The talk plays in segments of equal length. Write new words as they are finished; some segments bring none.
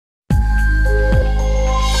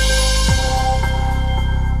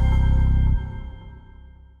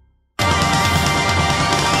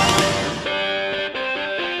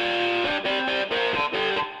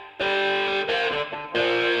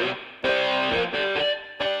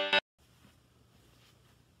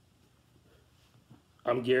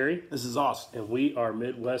I'm Gary, This is Austin. and we are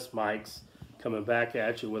Midwest Mikes coming back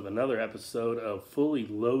at you with another episode of Fully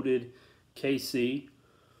Loaded KC.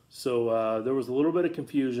 So there was a little bit of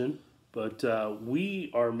confusion, but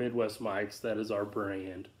we are Midwest Mikes. That is our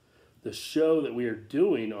brand. The show that we are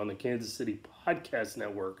doing on the Kansas City Podcast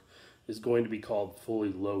Network is going to be called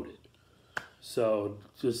Fully Loaded. So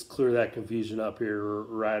just clear that confusion up here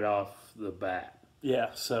right off the bat.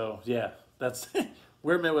 That's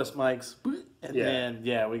we're Midwest Mikes, and Yeah.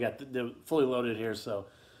 then we got the fully loaded here. So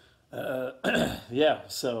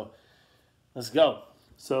so let's go.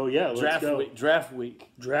 So yeah, let's Draft go. week. Draft week.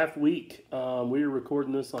 Draft week. We are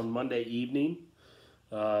recording this on Monday evening.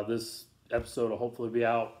 This episode will hopefully be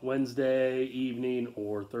out Wednesday evening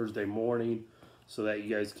or Thursday morning, so that you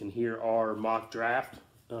guys can hear our mock draft.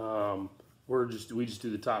 We just do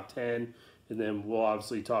the top 10, and then we'll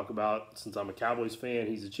obviously talk about, since I'm a Cowboys fan,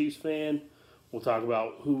 he's a Chiefs fan. We'll talk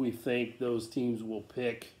about who we think those teams will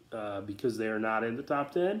pick because they are not in the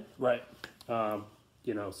top 10. Right. But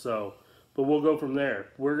we'll go from there.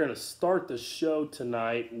 We're going to start the show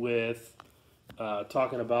tonight with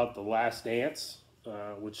talking about The Last Dance,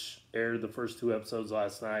 which aired the first two episodes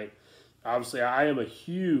last night. Obviously, I am a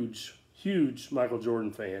huge Michael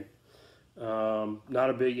Jordan fan. Not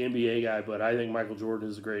a big NBA guy, but I think Michael Jordan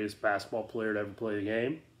is the greatest basketball player to ever play the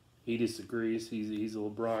game. He disagrees. He's a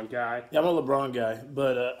LeBron guy. Yeah, I'm a LeBron guy,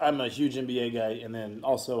 but I'm a huge NBA guy, and then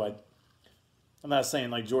also I'm not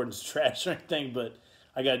saying like Jordan's trash or anything, but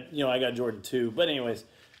I got Jordan too. But anyways,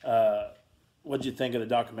 what'd you think of the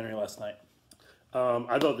documentary last night?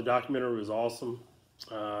 I thought the documentary was awesome.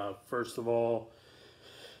 First of all,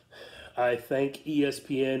 I thank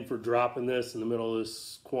ESPN for dropping this in the middle of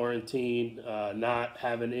this quarantine. Not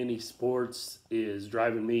having any sports is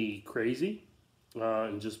driving me crazy.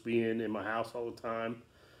 And just being in my house all the time.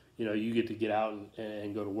 You get to get out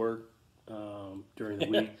and go to work during the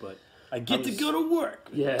week. But I get to go to work.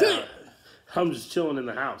 Yeah. Damn. I'm just chilling in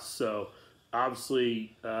the house. So,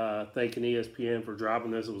 obviously, thanking ESPN for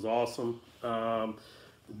dropping this. It was awesome. The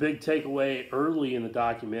big takeaway early in the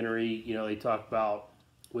documentary, they talk about,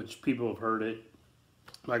 which people have heard it,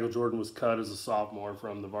 Michael Jordan was cut as a sophomore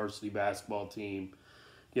from the varsity basketball team.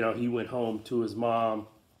 He went home to his mom,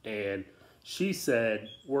 and she said,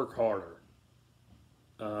 work harder.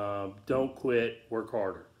 Don't quit, work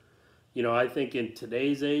harder. I think in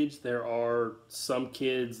today's age, there are some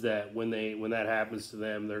kids that when that happens to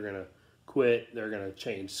them, they're going to quit. They're going to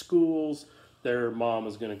change schools. Their mom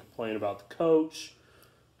is going to complain about the coach,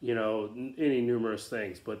 any numerous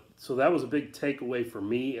things. But so that was a big takeaway for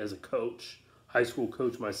me as a coach, high school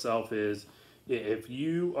coach myself, is if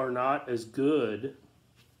you are not as good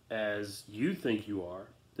as you think you are,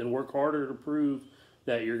 then work harder to prove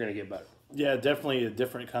that you're going to get better. Yeah, definitely a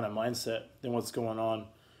different kind of mindset than what's going on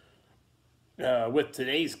with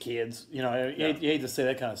today's kids. You hate to say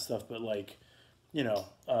that kind of stuff, but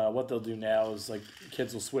what they'll do now is like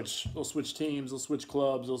kids will switch teams, they'll switch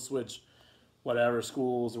clubs, they'll switch whatever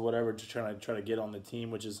schools or whatever to try to get on the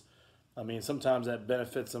team, which is, sometimes that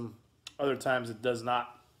benefits them, other times it does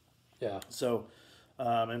not. Yeah. So,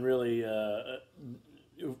 and really,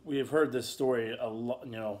 we have heard this story a lot,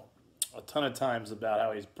 a ton of times about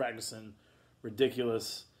how he's practicing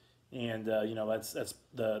ridiculous, and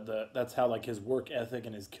that's how like his work ethic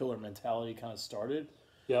and his killer mentality kind of started.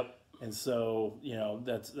 Yep. And so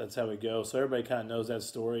that's how we go. So everybody kind of knows that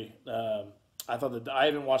story. I thought I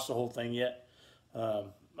haven't watched the whole thing yet. I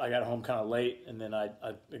got home kind of late, and then I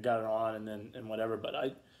got it on, and whatever. But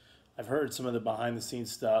I've heard some of the behind the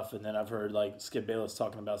scenes stuff, and then I've heard like Skip Bayless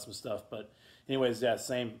talking about some stuff. But anyways,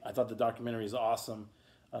 same. I thought the documentary is awesome.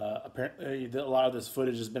 Apparently, a lot of this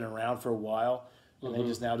footage has been around for a while, and they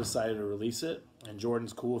just now decided to release it, and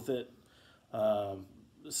Jordan's cool with it.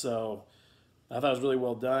 So I thought it was really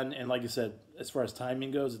well done, and like you said, as far as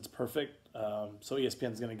timing goes, it's perfect. So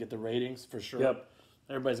ESPN's going to get the ratings for sure. Yep.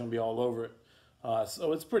 Everybody's going to be all over it.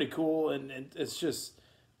 So it's pretty cool, and it's just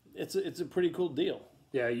it's a pretty cool deal.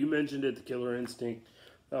 Yeah, you mentioned it, the killer instinct.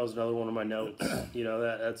 That was another one of my notes.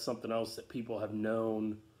 That's something else that people have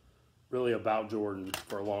known really about Jordan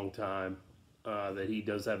for a long time, that he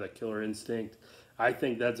does have that killer instinct. I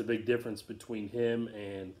think that's a big difference between him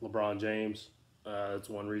and LeBron James. That's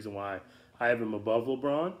one reason why I have him above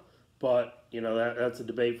LeBron. But, that's a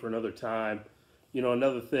debate for another time.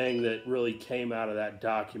 Another thing that really came out of that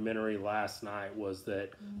documentary last night was that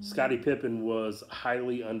Scottie Pippen was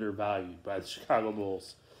highly undervalued by the Chicago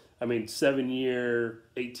Bulls. 7-year,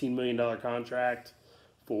 $18 million contract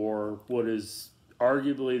for what is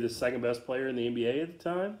arguably the second best player in the NBA at the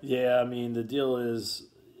time. Yeah, the deal is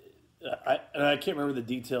I can't remember the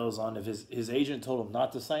details on if his agent told him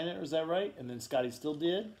not to sign it, or is that right? And then Scotty still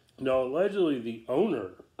did? No, allegedly the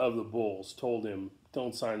owner of the Bulls told him,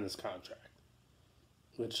 "Don't sign this contract,"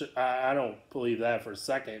 which I don't believe that for a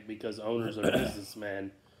second because owners are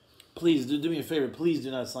businessmen. Please do me a favor. Please do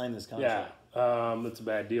not sign this Yeah, contract. it's a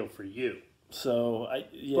bad deal for you. So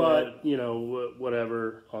But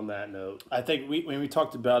whatever. On that note, I think when we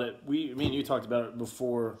talked about it, me and you talked about it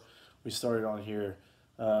before we started on here.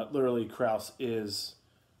 Literally, Krause is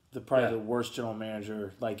probably the worst general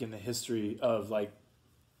manager like in the history of like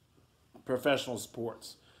professional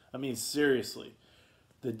sports. I mean, seriously,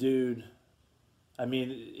 the dude. I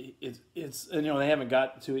mean, it's they haven't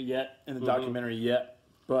got to it yet in the documentary yet,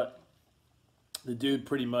 but the dude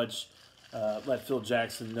pretty much let Phil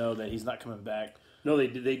Jackson know that he's not coming back. no,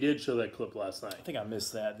 they did show that clip last night. I think I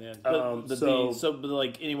missed that, man. But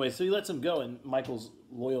anyway, so he lets him go, and Michael's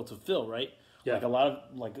loyal to Phil, right? Yeah. Like a lot of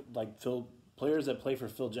like Phil players that play for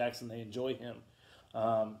Phil Jackson, they enjoy him.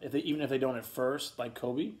 Even if they don't at first, like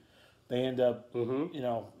Kobe, they end up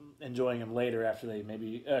enjoying him later after they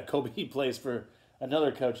maybe Kobe plays for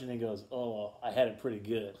another coach and he goes, "Oh, I had it pretty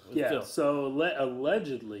good." With Phil. So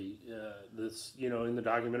allegedly, this in the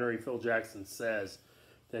documentary, Phil Jackson says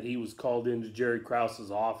that he was called into Jerry Krause's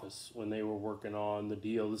office when they were working on the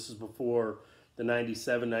deal. This is before the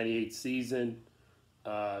 97-98 season.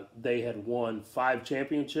 They had won 5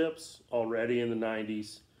 championships already in the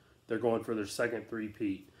 90s. They're going for their second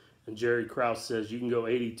three-peat. And Jerry Krause says, you can go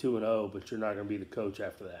 82-0, but you're not going to be the coach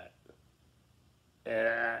after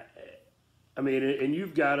that. And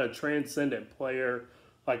you've got a transcendent player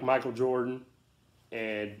like Michael Jordan,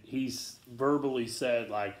 and he's verbally said,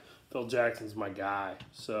 like, Phil Jackson's my guy.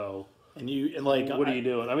 So what are you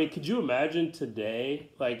doing? I mean, could you imagine today,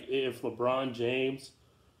 like, if LeBron James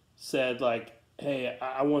said, like, hey,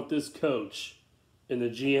 I want this coach, and the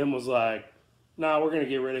GM was like, nah, we're going to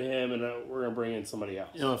get rid of him, and we're going to bring in somebody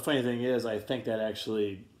else. The funny thing is, I think that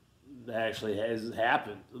actually has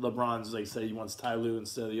happened. LeBron's like said he wants Ty Lue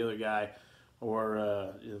instead of the other guy,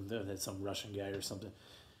 or that's some Russian guy or something.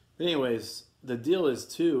 But anyways, the deal is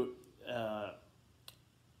too,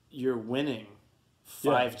 you're winning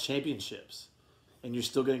 5 championships, and you're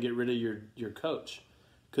still going to get rid of your coach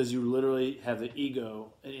because you literally have the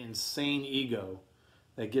ego, an insane ego,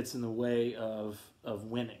 that gets in the way of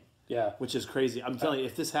winning. Yeah, which is crazy. I'm telling you,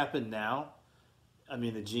 if this happened now, I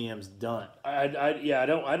mean, the GM's done. I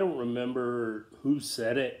don't remember who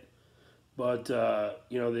said it, but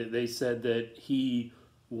they said that he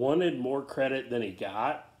wanted more credit than he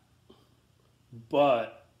got,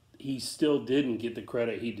 but he still didn't get the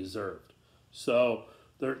credit he deserved. So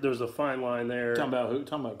there's a fine line there. Talking about who?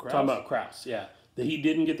 Talking about Krause? Talking about Krause, yeah. That he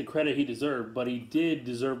didn't get the credit he deserved, but he did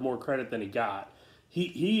deserve more credit than he got.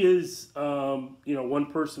 He is, one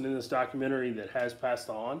person in this documentary that has passed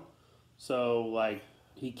on. So, like,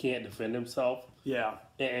 he can't defend himself. Yeah.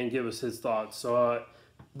 And give us his thoughts. So,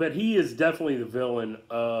 but he is definitely the villain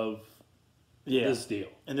of this deal.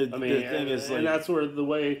 And the thing is, and that's where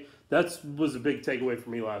that was a big takeaway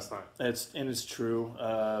for me last night. It's true.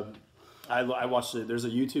 I watched it. There's a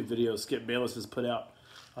YouTube video Skip Bayless has put out.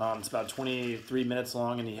 It's about 23 minutes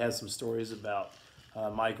long, and he has some stories about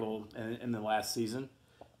Michael in the last season,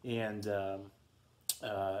 and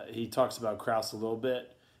he talks about Krause a little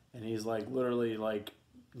bit, and he's like literally like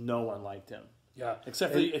no one liked him,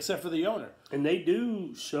 except for the owner. And they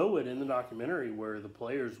do show it in the documentary where the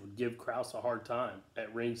players would give Krause a hard time at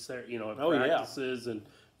at practices, and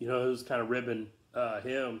it was kind of ribbing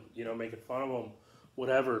him, making fun of him,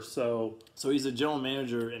 whatever. So he's a general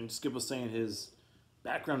manager, and Skip was saying his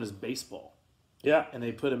background is baseball. Yeah. And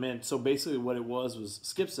they put him in. So basically what it was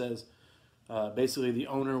Skip says, basically the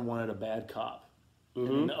owner wanted a bad cop.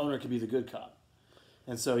 Mm-hmm. And the owner could be the good cop.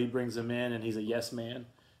 And so he brings him in, and he's a yes man.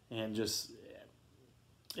 And just,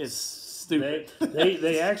 it's stupid.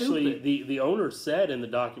 They actually, the owner said in the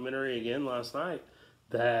documentary again last night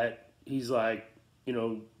that he's like,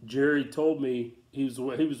 Jerry told me he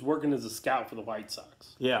was working as a scout for the White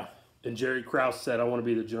Sox. Yeah. And Jerry Krause said, I want to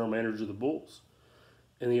be the general manager of the Bulls.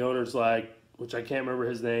 And the owner's like, which I can't remember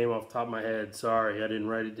his name off the top of my head. Sorry, I didn't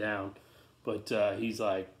write it down. But he's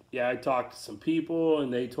like, yeah, I talked to some people,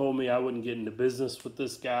 and they told me I wouldn't get into business with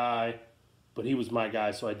this guy, but he was my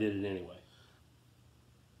guy, so I did it anyway.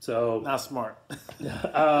 So not smart.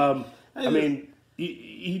 I mean,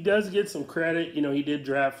 he does get some credit. He did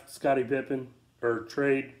draft Scottie Pippen, or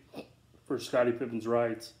trade for Scottie Pippen's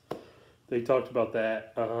rights. They talked about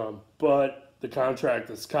that. But the contract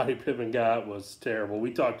that Scottie Pippen got was terrible.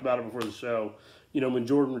 We talked about it before the show. When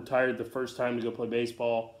Jordan retired the first time to go play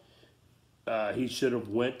baseball, he should have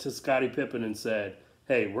went to Scottie Pippen and said,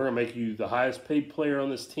 hey, we're going to make you the highest paid player on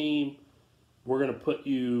this team. We're going to put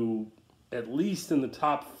you at least in the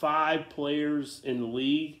top 5 players in the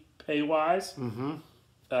league pay-wise. Mm-hmm.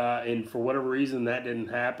 And for whatever reason, that didn't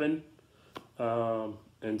happen.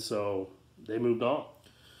 And so they moved on.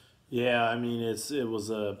 Yeah, I mean, it was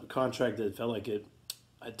a contract that felt like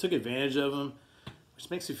I took advantage of him, which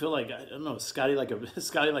makes me feel like, I don't know, Scotty like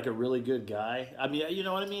a really good guy. I mean, you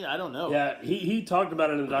know what I mean? I don't know. Yeah, he talked about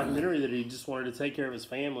it in the documentary that he just wanted to take care of his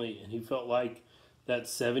family, and he felt like that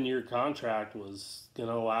 7-year contract was going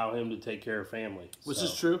to allow him to take care of family. Which So,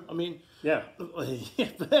 is true. I mean, yeah.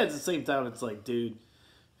 but at the same time, it's like, dude,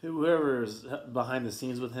 whoever's behind the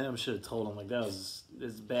scenes with him should have told him, like, it's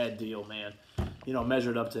a bad deal, man. You know,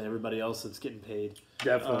 measured up to everybody else that's getting paid.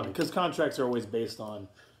 Definitely. Because contracts are always based on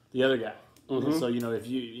the other guy. Mm-hmm. And so, you know, if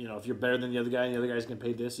you're better than the other guy and the other guy's getting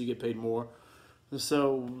paid this, you get paid more.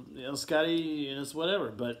 So, you know, Scotty, you know, it's whatever.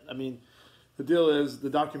 But, I mean, the deal is the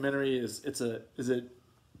documentary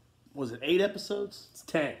was it 8 episodes? It's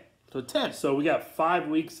 10. So 10. So we got 5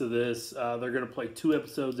 weeks of this. They're going to play 2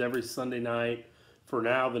 episodes every Sunday night for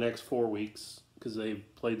now the next 4 weeks because they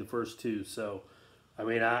played the first 2. So, I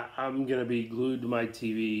mean, I'm going to be glued to my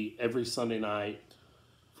TV every Sunday night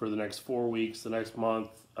for the next 4 weeks, the next month,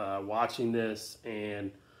 watching this.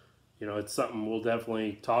 And, you know, it's something we'll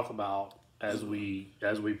definitely talk about as we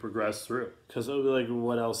progress through. Because like,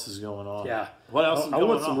 what else is going on? Yeah. What else is I going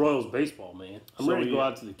want some on? Royals baseball, man. I'm So ready to go you-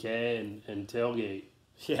 out to the K and tailgate.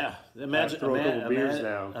 Yeah, imagine throw a couple beers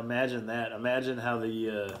down. Imagine that. Imagine how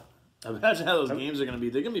those games are going to be.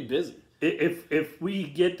 They're going to be busy. If we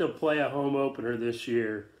get to play a home opener this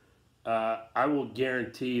year, I will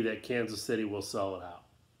guarantee that Kansas City will sell it out.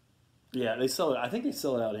 Yeah, they sell it. I think they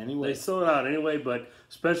sell it out anyway. They sell it out anyway, but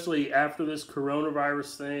especially after this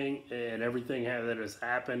coronavirus thing and everything that has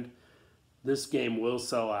happened, this game will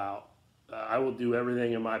sell out. I will do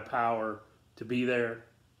everything in my power to be there.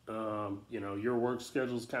 You know, your work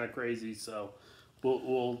schedule is kind of crazy, so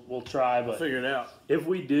we'll try. But Figure it out. if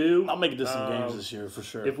we do, I'll make it to some games this year for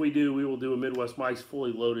sure. if we do, we will do a Midwest Mike's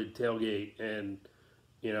fully loaded tailgate and,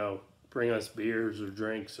 you know, bring us beers or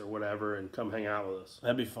drinks or whatever and come hang out with us.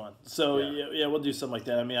 That'd be fun. So Yeah. yeah, we'll do something like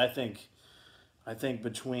that. I mean, I think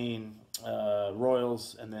between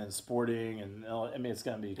Royals and then Sporting and I mean, it's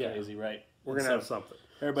gonna be Yeah. crazy, right? We're going to So have something.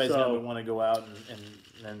 Everybody's So- gonna want to go out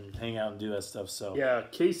and hang out and do that stuff. So Yeah,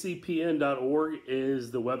 kcpn.org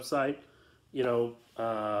is the website, you know,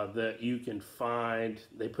 that you can find.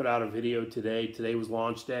 They put out a video today. Today was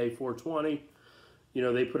launch day, 420. You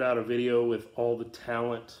know, they put out a video with all the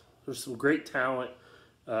talent. There's some great talent.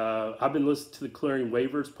 I've been listening to the Clearing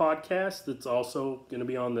Waivers podcast. That's also going to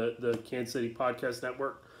be on the Kansas City Podcast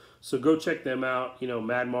Network. So go check them out. You know,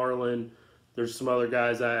 Mad Marlin. There's some other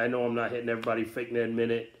guys. I know I'm not hitting everybody. Fake Ned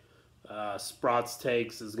Minute. Sprott's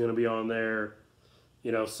Takes is going to be on there.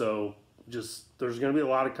 You know, so just there's going to be a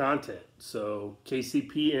lot of content. So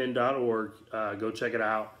kcpn.org. Go check it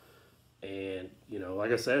out. And, you know,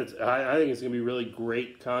 like I said, I think it's going to be really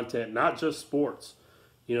great content, not just sports.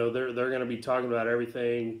 You know, they're going to be talking about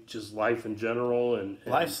everything, just life in general and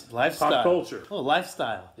lifestyle, pop culture. Oh,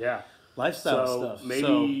 lifestyle. Yeah. Lifestyle So stuff.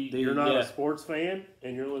 maybe you're not yeah. a sports fan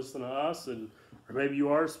and you're listening to us, or maybe you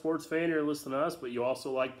are a sports fan and you're listening to us, but you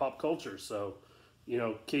also like pop culture. So, you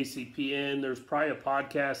know, KCPN, there's probably a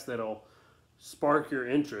podcast that'll spark your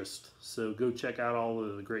interest. So go check out all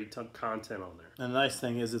of the great content on there. And the nice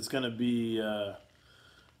thing is, it's going to be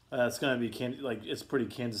it's pretty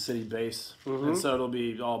Kansas City based, and so it'll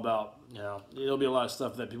be all about, you know, it'll be a lot of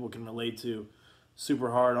stuff that people can relate to.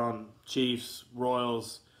 Super hard on Chiefs,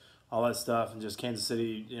 Royals, all that stuff, and just Kansas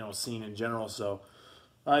City, you know, scene in general. So,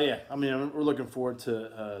 yeah, I mean, we're looking forward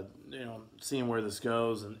to you know, seeing where this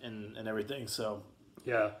goes and everything. So,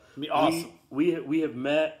 Yeah. it'll be awesome. We have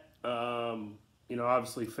met, you know,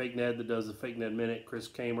 obviously Fake Ned that does the Fake Ned Minute, Chris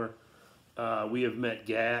Kamer. We have met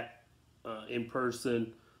Gat in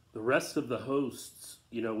person. The rest of the hosts,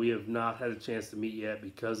 you know, we have not had a chance to meet yet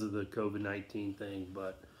because of the COVID-19 thing,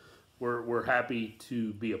 but we're happy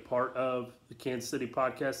to be a part of the Kansas City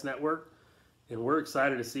Podcast Network, and we're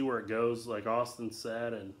excited to see where it goes, like Austin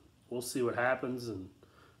said, and we'll see what happens. And,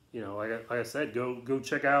 you know, like I said, go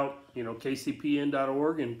check out, you know,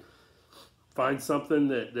 kcpn.org and find something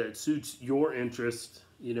that suits your interest.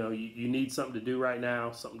 You know, you need something to do right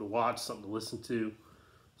now, something to watch, something to listen to.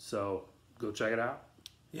 So go check it out.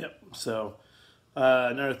 Yep. So,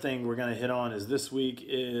 another thing we're going to hit on is this week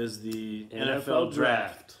is the NFL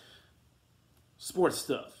draft. Sports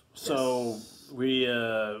stuff. So we, you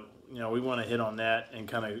know, we want to hit on that and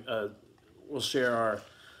kind of, we'll share our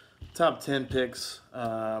top 10 picks.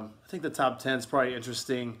 I think the top 10 is probably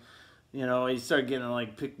interesting. You know, he started getting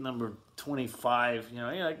like pick number 25. You know,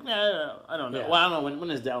 you're like, I don't know. Yeah. Well, I don't know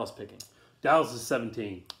when is Dallas picking. Dallas is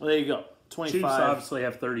 17. Well, there you go. Chiefs 25, obviously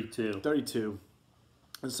have 32. 32.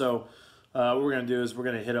 And so what we're gonna do is we're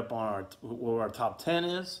gonna hit up on what our top 10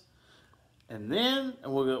 is, and then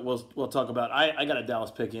we'll talk about. I got a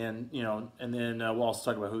Dallas pick in, you know, and then we'll also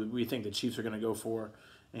talk about who we think the Chiefs are gonna go for,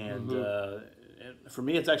 and for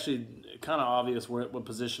me, it's actually kind of obvious what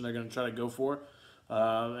position they're gonna try to go for,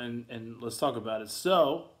 and let's talk about it.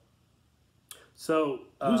 So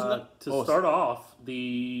start off,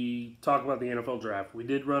 talk about the NFL draft. We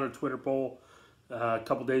did run a Twitter poll a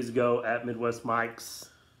couple days ago at Midwest Mics,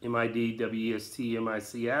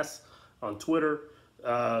 MIDWESTMICS on Twitter,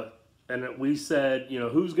 and we said, you know,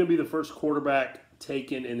 who's going to be the first quarterback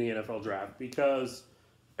taken in the NFL draft? Because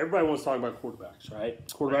everybody wants to talk about quarterbacks, right?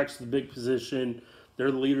 Quarterbacks are the big position. They're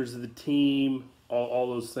the leaders of the team. All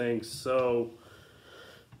those things. So.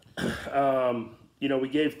 You know, we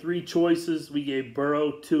gave 3 choices. We gave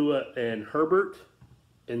Burrow, Tua, and Herbert.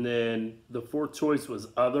 And then the 4th choice was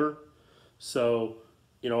other. So,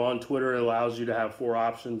 you know, on Twitter, it allows you to have 4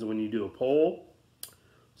 options when you do a poll.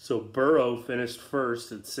 So Burrow finished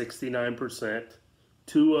first at 69%.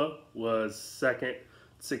 Tua was second,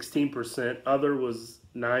 16%. Other was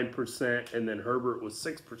 9%. And then Herbert was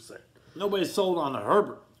 6%. Nobody's sold on the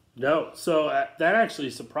Herbert. No. So that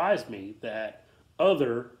actually surprised me that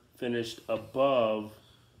other finished above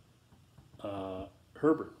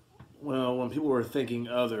Herbert. Well, when people were thinking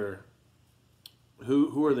other,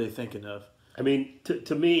 who are they thinking of? I mean,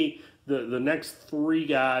 to me, the next 3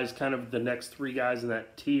 guys, kind of the next 3 guys in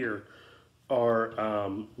that tier, are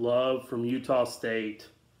Love from Utah State,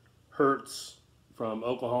 Hurts from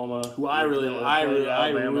Oklahoma, Who I really like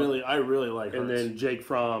Hurts. and then Jake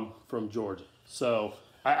Fromm from Georgia. So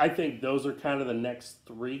I think those are kind of the next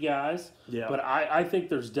 3 guys. Yeah. But I think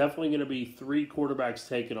there's definitely going to be 3 quarterbacks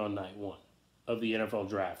taken on night 1 of the NFL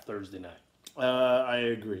draft Thursday night. I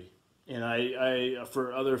agree, and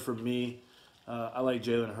for me, I like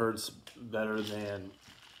Jalen Hurts better than.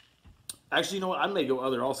 Actually, you know what? I may go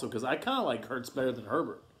other also because I kind of like Hurts better than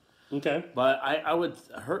Herbert. Okay. But I would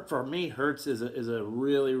for me, Hurts is a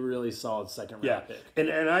really, really solid second round pick.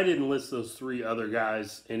 And I didn't list those 3 other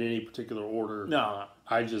guys in any particular order. No.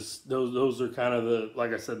 I just those are kind of the,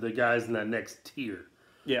 like I said, the guys in that next tier.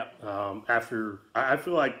 Yeah. After I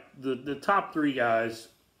feel like the top 3 guys,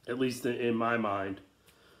 at least in my mind,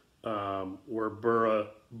 were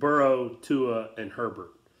Burrow, Tua, and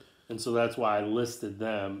Herbert, and so that's why I listed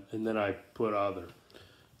them, and then I put other.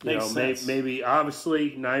 Makes sense. Maybe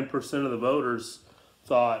obviously 9% of the voters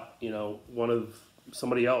thought, you know,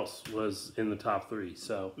 somebody else was in the top 3.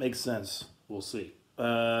 So Makes sense. we'll see.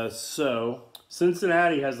 So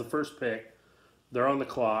Cincinnati has the first pick. They're on the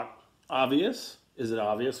clock. obvious. Is it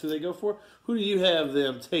obvious who they go for? Who do you have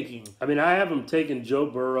them taking? I mean, I have them taking Joe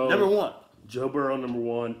Burrow. Number 1. Joe Burrow, number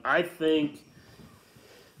 1. I think,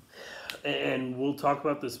 and we'll talk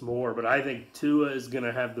about this more, but I think Tua is going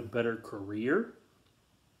to have the better career.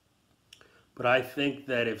 But I think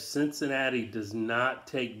that if Cincinnati does not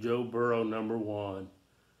take Joe Burrow number 1,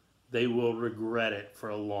 they will regret it for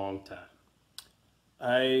a long time.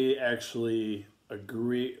 I actually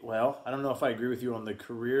agree. Well, I don't know if I agree with you on the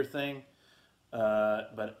career thing,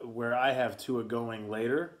 but where I have Tua going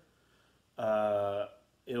later,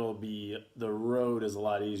 it'll be the road is a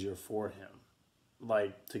lot easier for him,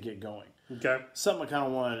 like to get going. Okay. Something I kind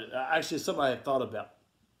of wanted, actually, something I had thought about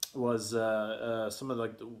was some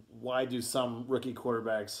of why do some rookie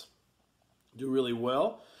quarterbacks do really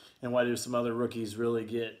well, and why do some other rookies really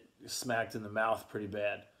get smacked in the mouth pretty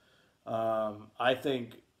bad? I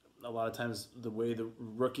think a lot of times the way the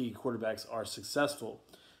rookie quarterbacks are successful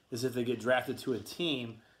is if they get drafted to a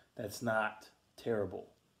team that's not terrible.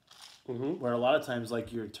 Mm-hmm. Where a lot of times,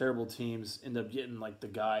 like your terrible teams end up getting like the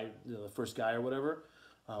guy, the first guy or whatever.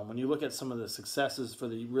 When you look at some of the successes for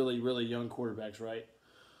the really, really young quarterbacks, right?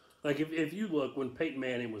 Like if you look when Peyton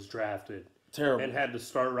Manning was drafted Terrible. and had to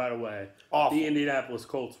start right away, Awful. the Indianapolis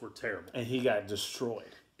Colts were terrible. And he got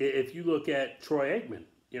destroyed. If you look at Troy Aikman,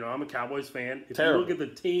 you know, I'm a Cowboys fan. If Terrible. you look at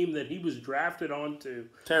the team that he was drafted onto,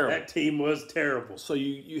 Terrible. that team was terrible. So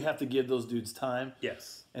you have to give those dudes time.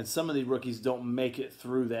 Yes. And some of the rookies don't make it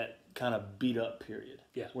through that kind of beat up period.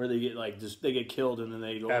 Yeah. Where they get they get killed and then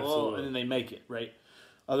they go, Absolutely. oh, and then they make it, right?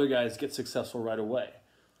 Other guys get successful right away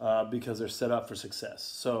because they're set up for success.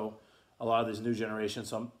 So a lot of these new generations,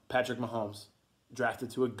 so Patrick Mahomes,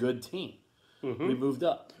 drafted to a good team. Mm-hmm. We moved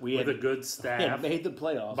up. We With had a good staff, had made the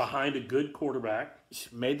playoffs. behind a good quarterback.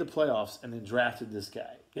 Made the playoffs and then drafted this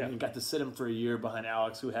guy. Yeah. And got to sit him for a year behind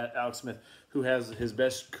Alex Smith, who has his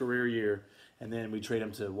best career year, and then we trade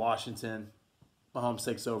him to Washington. Mahomes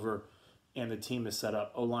takes over, and the team is set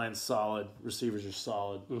up. O-line's solid, receivers are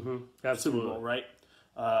solid. Mm-hmm. Super Absolutely. Bowl, right?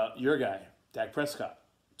 Your guy, Dak Prescott,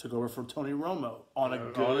 took over from Tony Romo on a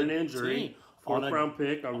good On an injury, team. fourth round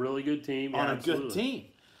pick, a really good team. On Yeah, a good absolutely. team.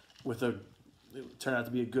 It turned out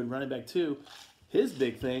to be a good running back, too. His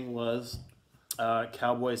big thing was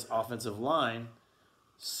Cowboys' offensive line,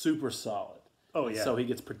 super solid. Oh, yeah. So he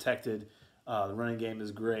gets protected. The running game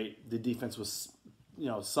is great. The defense was,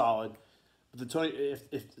 solid. But if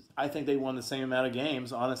I think they won the same amount of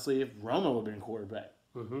games, honestly, if Romo would have been quarterback.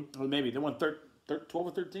 Mm-hmm. Or maybe they won 12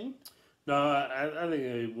 or 13. No, I think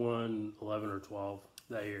they won 11 or 12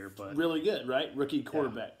 that year, but Really good, right? Rookie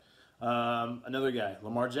quarterback. Another guy,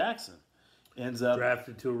 Lamar Jackson, ends up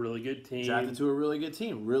drafted to a really good team. drafted to a really good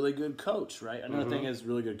team, really good coach, right? Another thing is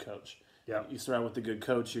really good coach. Yeah. You start out with a good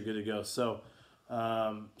coach, you're good to go. So,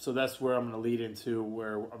 so that's where I'm going to lead into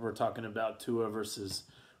where we're talking about Tua versus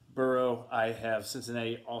Burrow. I have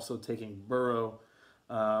Cincinnati also taking Burrow.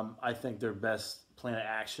 I think their best plan of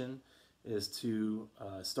action is to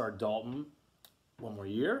start Dalton one more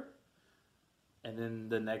year, and then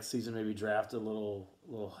the next season maybe draft a little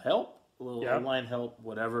help, a little line help,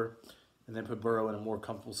 whatever, and then put Burrow in a more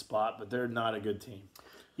comfortable spot. But they're not a good team.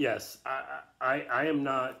 Yes, I am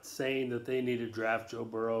not saying that they need to draft Joe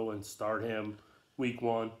Burrow and start him week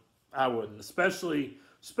one, I wouldn't. especially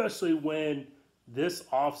when this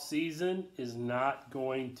offseason is not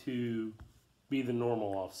going to be the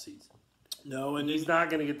normal offseason. No, and He's not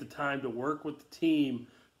going to get the time to work with the team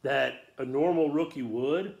that a normal rookie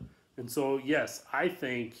would. And so, yes, I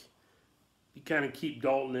think you kind of keep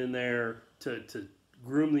Dalton in there to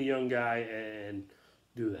groom the young guy and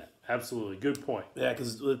do that. Absolutely. Good point. yeah,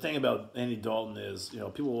 because the thing about Andy Dalton is,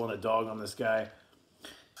 people want to dog on this guy.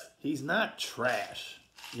 He's not trash.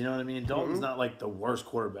 You know what I mean? Dalton's not like the worst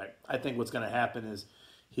quarterback. I think what's going to happen is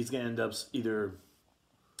he's going to end up either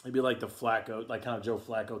maybe like the Flacco, like kind of Joe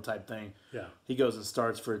Flacco type thing. Yeah. He goes and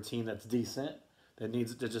starts for a team that's decent, that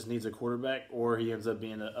just needs a quarterback, or he ends up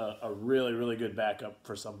being a really, really good backup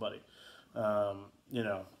for somebody. Kind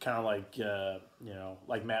of like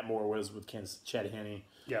like Matt Moore was with Kansas, Chad Henne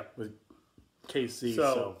Yeah. with KC.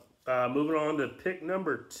 So, moving on to pick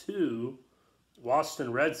number 2,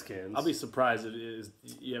 Washington Redskins. I'll be surprised if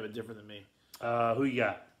you have it different than me. Who you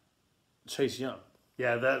got? Chase Young.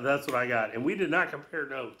 Yeah, that's what I got. And we did not compare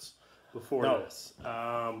notes before No. this.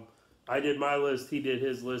 I did my list, he did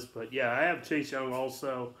his list. But, yeah, I have Chase Young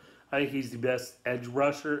also. I think he's the best edge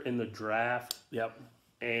rusher in the draft. Yep.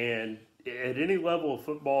 And at any level of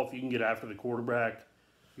football, if you can get after the quarterback,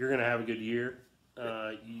 you're going to have a good year.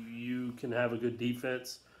 You can have a good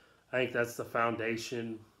defense. I think that's the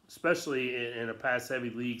foundation, especially in a pass-heavy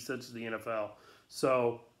league such as the NFL.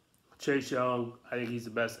 So, Chase Young, I think he's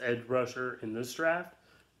the best edge rusher in this draft.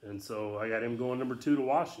 And so I got him going number 2 to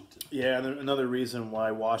Washington. Yeah, and another reason why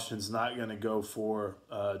Washington's not going to go for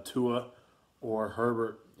Tua or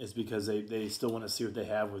Herbert is because they still want to see what they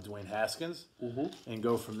have with Dwayne Haskins and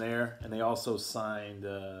go from there. And they also signed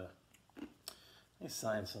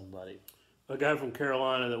somebody. A guy from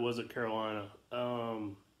Carolina that wasn't Carolina.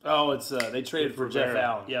 They traded for Jeff Rivera.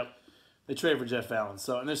 Allen. Yep. They traded for Jeff Allen.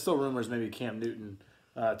 So, and there's still rumors maybe Cam Newton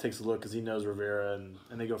takes a look because he knows Rivera,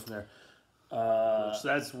 and they go from there. So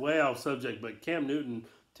that's way off subject, but Cam Newton,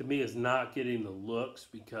 to me, is not getting the looks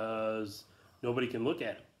because nobody can look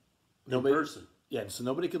at him in person. Yeah, so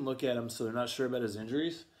nobody can look at him, so they're not sure about his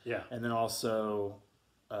injuries. Yeah. And then also,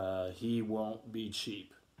 he won't be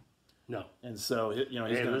cheap. No. And so, he's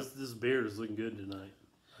Hey, going this beard is looking good tonight.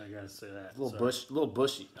 I gotta say that. a little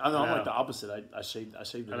bushy. I'm Yeah. like the opposite. I shaved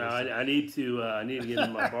it. I know, I need to get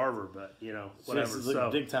in my barber, but whatever. It's like So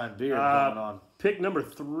a big time beard going on. pick number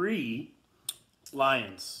 3,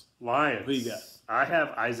 Lions. Lions. Who you got? I have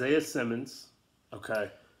Isaiah Simmons,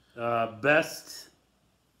 Okay. best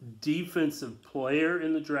defensive player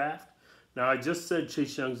in the draft. Now I just said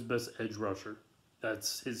Chase Young's the best edge rusher.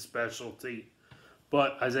 That's his specialty.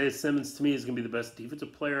 But Isaiah Simmons to me is going to be the best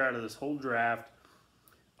defensive player out of this whole draft.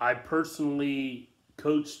 I personally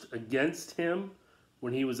coached against him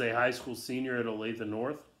when he was a high school senior at Olathe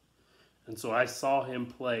North. And so I saw him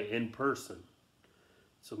play in person.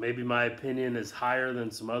 So maybe my opinion is higher than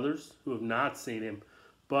some others who have not seen him.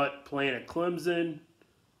 But playing at Clemson,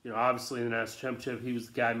 obviously in the national championship, he was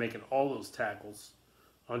the guy making all those tackles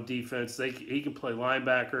on defense. He can play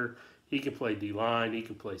linebacker. He can play D-line. He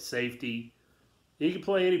can play safety. He can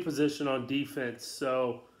play any position on defense.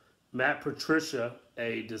 So Matt Patricia,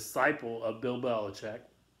 a disciple of Bill Belichick,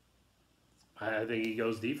 I think he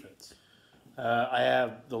goes defense. I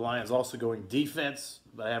have the Lions also going defense,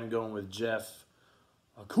 but I have them going with Jeff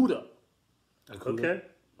Okudah. Okuda. Okay.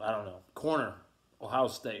 I don't know. Corner, Ohio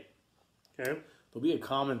State. Okay. There'll be a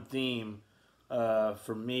common theme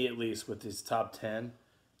for me at least with these top 10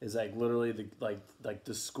 is like literally like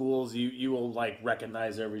the schools you will like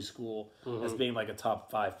recognize every school as being like a top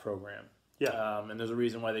 5 program. Yeah. And there's a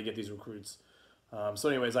reason why they get these recruits. So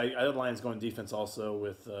anyways, I had Lions going defense also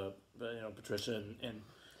with Patricia and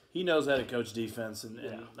he knows how to coach defense and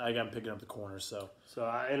I got him picking up the corners. So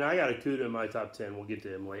I got Akuda in my top 10. We'll get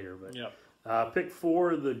to him later, but yeah. Pick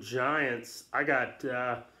 4, the Giants. I got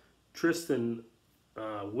Tristan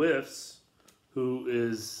Whiffs, who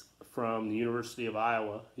is from the University of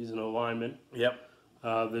Iowa. He's an O-lineman. Yep.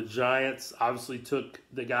 The Giants obviously took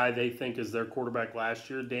the guy they think is their quarterback last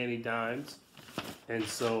year, Danny Dimes. And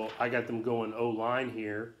so I got them going O-line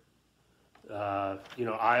here.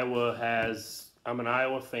 Iowa has – I'm an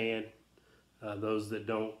Iowa fan. Those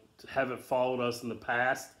that haven't followed us in the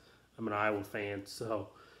past, I'm an Iowa fan. So,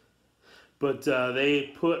 but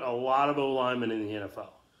they put a lot of O-linemen in the NFL.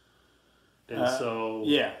 And so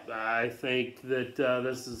I think that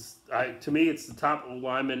this is to me it's the top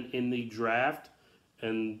lineman in the draft,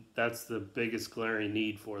 and that's the biggest glaring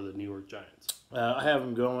need for the New York Giants. I have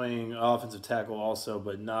him going offensive tackle also,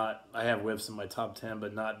 but not. I have Whiffs in my top 10,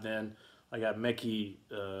 but not then. I got Mekhi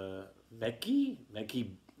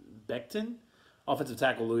Becton, offensive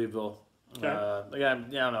tackle, Louisville. Okay. I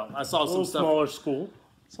don't know. I saw some stuff. Smaller school.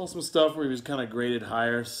 Saw some stuff where he was kind of graded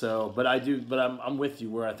higher. So, but I'm with you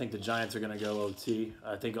where I think the Giants are going to go OT.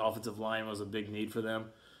 I think offensive line was a big need for them.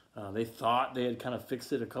 They thought they had kind of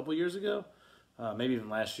fixed it a couple years ago, maybe even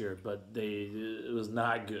last year, but it was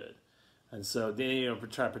not good. And so they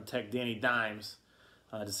try to protect Danny Dimes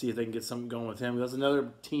to see if they can get something going with him. That's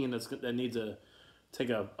another team that needs to take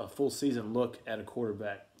a full season look at a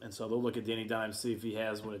quarterback. And so they'll look at Danny Dimes, see if he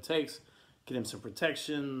has what it takes, get him some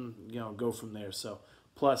protection, go from there. So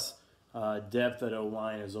plus depth at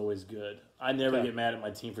O-line is always good. I never get mad at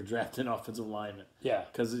my team for drafting offensive linemen. Yeah.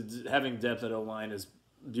 Because having depth at O-line is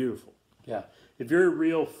beautiful. Yeah. If you're a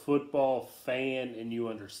real football fan and you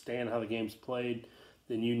understand how the game's played,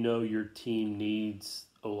 then you know your team needs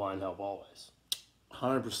O-line help always.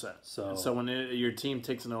 100%. So when your team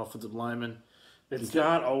takes an offensive lineman, it's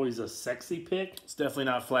not always a sexy pick. It's definitely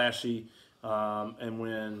not flashy.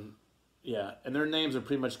 And their names are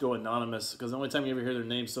pretty much go anonymous because the only time you ever hear their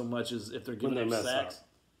name so much is if they're giving up sacks. Up.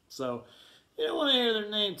 So you don't want to hear their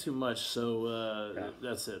name too much. So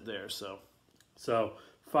that's it there. So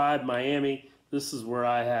 5, Miami. This is where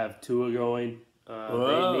I have Tua going.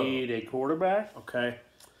 They need a quarterback. Okay.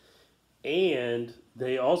 And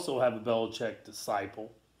they also have a Belichick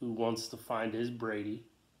disciple who wants to find his Brady.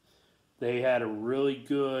 They had a really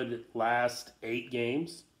good last 8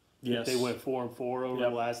 games. Yes. They went 4-4 over the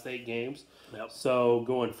last 8 games. Yep. So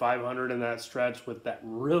going 500 in that stretch with that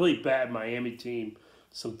really bad Miami team,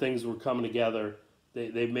 some things were coming together.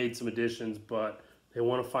 They made some additions, but they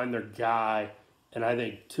want to find their guy. And I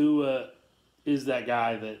think Tua is that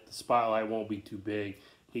guy that the spotlight won't be too big.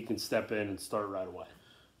 He can step in and start right away.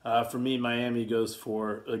 For me, Miami goes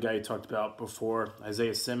for the guy you talked about before,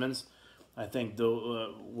 Isaiah Simmons. I think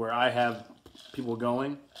where I have people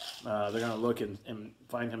going, they're going to look and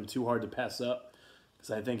find him too hard to pass up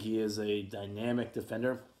because I think he is a dynamic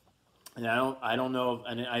defender. And I don't know,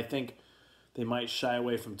 and I think they might shy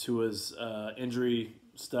away from Tua's injury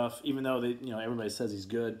stuff, even though everybody says he's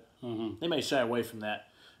good. Mm-hmm. They may shy away from that,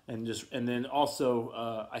 and then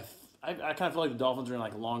also I kind of feel like the Dolphins are in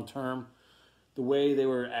like long term. The way they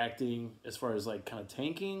were acting as far as like kind of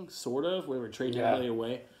tanking, sort of, where they were trading everybody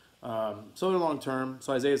away. So they're long term.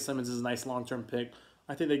 So Isaiah Simmons is a nice long term pick.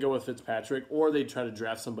 I think they go with Fitzpatrick, or they try to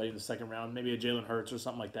draft somebody in the second round, maybe a Jalen Hurts or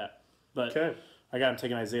something like that. But I got him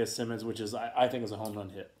taking Isaiah Simmons, which is I think is a home run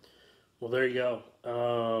hit. Well, there you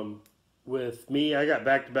go. With me, I got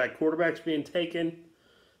back-to-back quarterbacks being taken.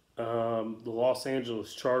 The Los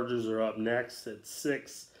Angeles Chargers are up next at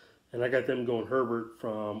 6, and I got them going Herbert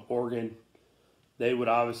from Oregon. They would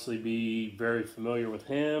obviously be very familiar with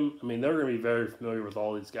him. I mean, they're going to be very familiar with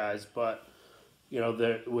all these guys, but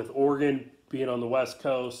with Oregon being on the West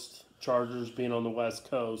Coast, Chargers being on the West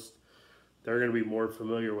Coast, they're going to be more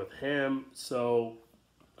familiar with him. So,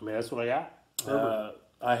 I mean, that's what I got. Herbert.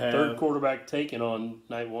 I have 3rd quarterback taken on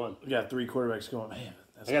night 1. We got 3 quarterbacks going. Man,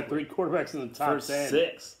 I got 3 quarterbacks in the top 10.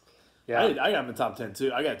 6. Yeah, I got him in the top 10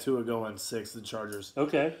 too. I got Tua going 6. The Chargers.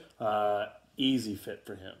 Okay. Easy fit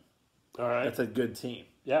for him. All right. That's a good team.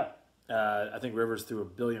 Yeah. I think Rivers threw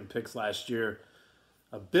 1 billion picks last year.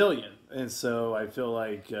 1 billion. And so I feel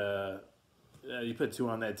like you put 2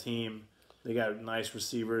 on that team. They got nice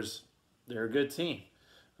receivers. They're a good team.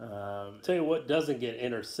 Tell you what doesn't get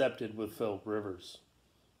intercepted with Philip Rivers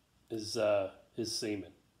is his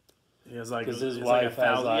semen. He has like 'Cause his it's wife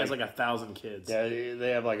has, he has like- like 1,000 kids. Yeah, they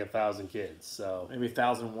have like 1,000 kids. So Maybe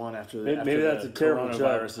 1,001 after the Maybe after that's the a terrible coronavirus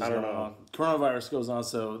joke. is I don't going know. on. Coronavirus goes on,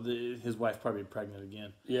 so his wife probably pregnant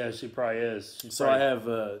again. yeah, she probably is. She's So probably, I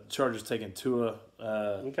have Chargers taking Tua.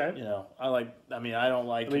 Okay. You know, I mean, I don't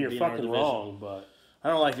like. I mean, him you're being in our fucking division. wrong, but I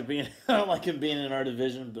don't like it being. I don't like him being in our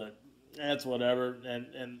division, but that's whatever.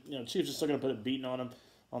 And you know, Chiefs are still going to put a beating on him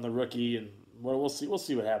on the rookie, and we'll see. We'll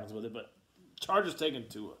see what happens with it. But Chargers taking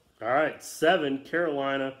Tua. all right, 7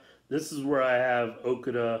 Carolina. This is where I have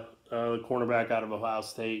Okuda, the cornerback out of Ohio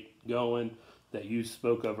State, going that you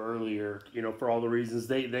spoke of earlier. You know, for all the reasons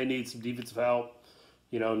they need some defensive help.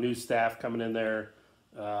 You know, new staff coming in there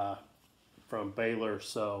from Baylor,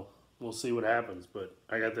 so we'll see what happens. But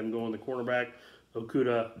I got them going the cornerback,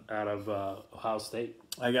 Okuda out of Ohio State.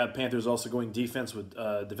 I got Panthers also going defense with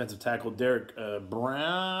defensive tackle Derek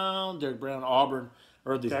Brown. Derek Brown, Auburn. I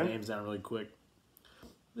wrote these Okay. names down really quick.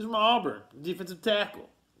 This is my Auburn defensive tackle.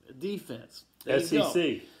 Defense. There you go.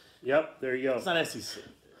 SEC. Yep, there you go. It's not SEC.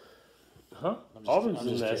 Huh? I'm just Auburn's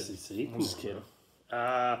kidding. in the I'm just SEC. I'm just kidding.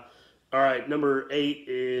 All right, number 8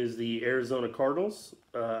 is the Arizona Cardinals.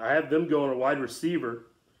 I have them going a wide receiver,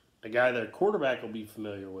 a guy their quarterback will be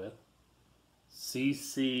familiar with,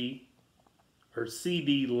 CD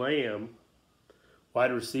Lamb,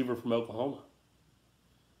 wide receiver from Oklahoma.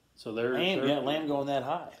 So they're Lamb going that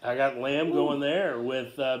high. I got Lamb going there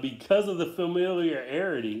with because of the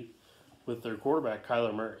familiarity with their quarterback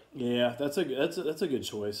Kyler Murray. Yeah, that's a good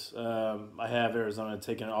choice. I have Arizona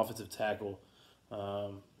taking an offensive tackle,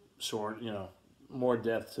 short, you know, more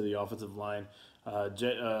depth to the offensive line.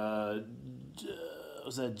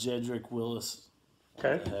 Was that Jedrick Willis?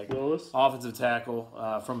 Okay, What the heck? Willis. Offensive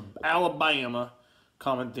tackle from Alabama.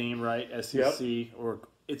 Common theme, right? SEC or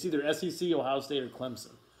it's either SEC, Ohio State, or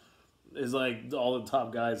Clemson. It's like all the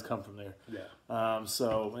top guys come from there. Yeah.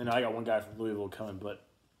 So, and I got one guy from Louisville coming, but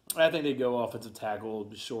I think they go offensive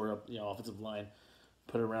tackle, shore up, you know, offensive line,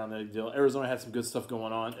 put it around the deal. Arizona had some good stuff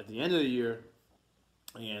going on at the end of the year,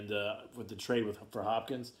 and with the trade for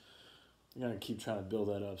Hopkins, they're going to keep trying to build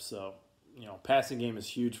that up. So, you know, passing game is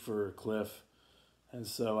huge for Cliff, and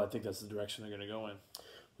so I think that's the direction they're going to go in.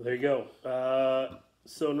 Well, there you go.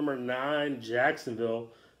 So number 9, Jacksonville.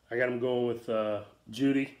 I got them going with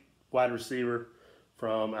Judy, wide receiver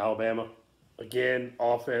from Alabama. Again,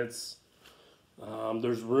 offense.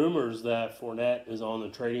 There's rumors that Fournette is on the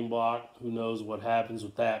trading block. Who knows what happens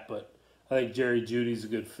with that? But I think Jerry Judy's a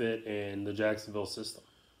good fit in the Jacksonville system.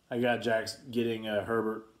 I got Jax getting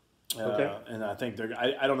Herbert, Okay. and I think they're.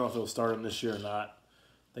 I don't know if they'll start him this year or not.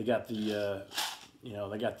 They got the,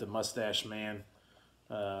 they got the mustache man.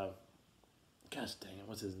 Gosh dang it,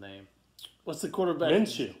 what's his name? What's the quarterback?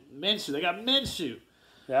 Minshew. Minshew. They got Minshew.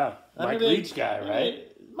 Yeah, Mike Leach guy, right?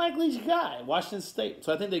 Mike Leach guy, Washington State.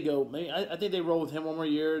 So I think they go. I think they roll with him one more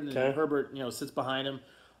year, and then Okay. Herbert, sits behind him.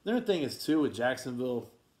 The other thing is too with Jacksonville,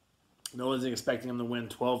 no one's expecting them to win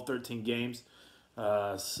 12, 13 games.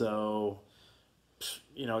 So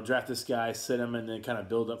draft this guy, sit him, and then kind of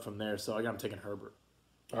build up from there. So I got him taking Herbert.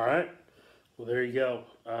 All right. Well, there you go.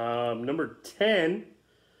 Number 10,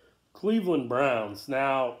 Cleveland Browns.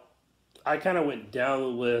 Now, I kind of went down the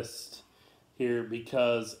list here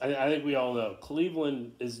because I think we all know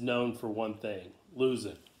Cleveland is known for one thing,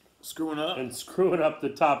 losing Screwing up. and screwing up the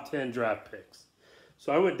top 10 draft picks.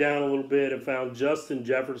 So I went down a little bit and found Justin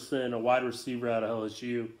Jefferson, a wide receiver out of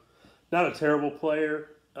LSU. Not a terrible player.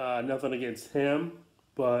 Nothing against him,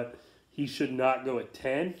 but he should not go at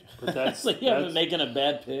 10. But that's, So you haven't been making a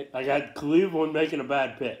bad pick. I got Cleveland making a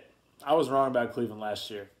bad pick. I was wrong about Cleveland last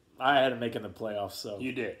year. I had him making the playoffs, so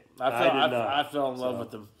You did. I fell in love So-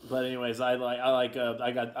 with them. But anyways, I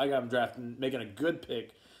got him drafting, making a good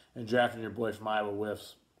pick, and drafting your boy from Iowa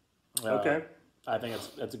Whiffs. Okay. I think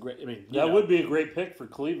that's a great. I mean, That would be a great pick for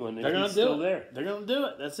Cleveland if they're he's gonna still do it. there. They're gonna do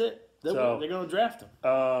it. That's it. They're So- gonna draft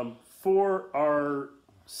him. For our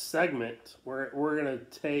segment, we're gonna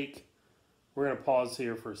pause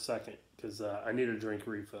here for a second because I need a drink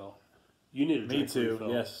refill. You need a Me drink too. refill.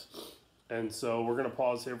 Yes. And so we're gonna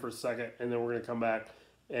pause here for a second, and then we're gonna come back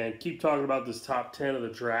and keep talking about this top 10 of the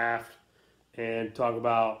draft, and talk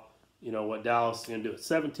about what Dallas is gonna do at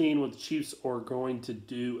 17, what the Chiefs are going to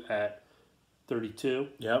do at 32.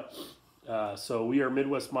 Yep. So we are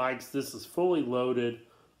Midwest Mics. This is fully loaded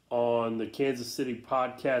on the Kansas City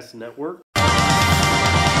Podcast Network.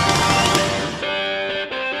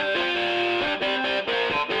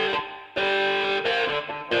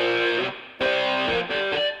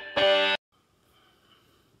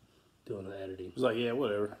 Doing the editing. It was like, yeah,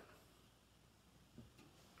 whatever.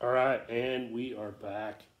 All right, and we are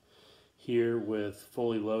back here with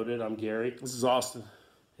Fully Loaded. I'm Gary, This is Austin.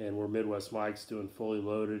 and we're Midwest Mike's doing Fully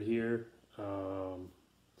Loaded here.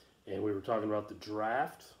 And we were talking about the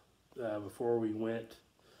draft before we went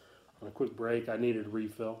on a quick break. I needed a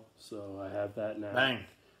refill, so I have that now. Bang.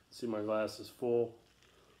 See, my glass is full.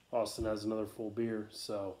 Austin has another full beer,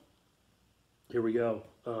 so here we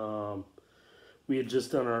go. We had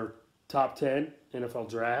just done our top 10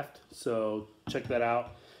 NFL draft, so check that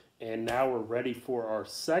out. And now we're ready for our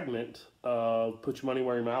segment of Put Your Money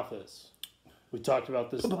Where Your Mouth Is. We talked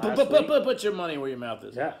about this last week. Put your money where your mouth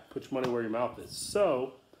is. Yeah, put your money where your mouth is.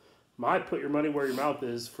 So, my Put Your Money Where Your Mouth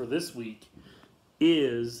Is for this week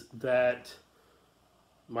is that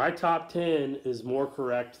my top 10 is more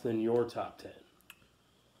correct than your top 10.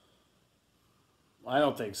 I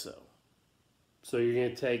don't think so. So, you're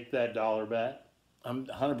going to take that dollar bet? I'm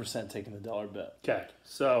 100% taking the dollar bet. Okay,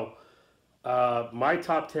 so my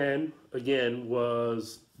top 10, again,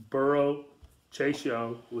 was Burrow, Chase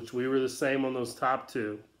Young, which we were the same on those top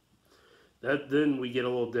two. Then we get a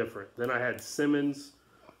little different. Then I had Simmons,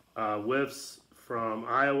 Whiffs from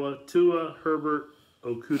Iowa, Tua, Herbert,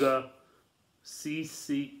 Okuda,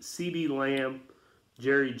 CeeDee Lamb,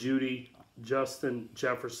 Jerry Jeudy, Justin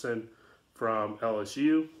Jefferson from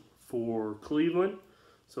LSU for Cleveland.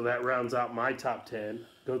 So that rounds out my top 10.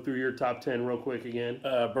 Go through your top 10 real quick again.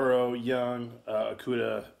 Burrow, Young,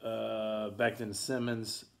 Okuda, back then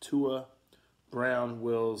Simmons, Tua, Brown,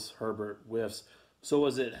 Wills, Herbert, Whiffs. So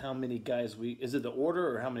was it how many guys is it the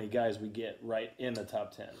order or how many guys we get right in the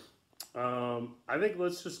top 10? I think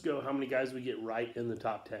let's just go how many guys we get right in the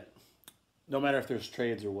top 10. No matter if there's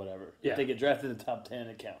trades or whatever. Yeah. If they get drafted in the top 10,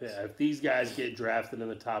 it counts. Yeah, if these guys get drafted in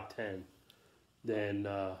the top 10, then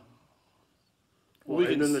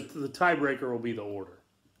and then the tiebreaker will be the order.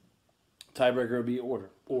 Tiebreaker would be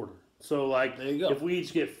order. So, like, There you go. if we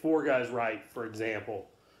each get four guys right, for example,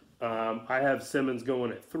 I have Simmons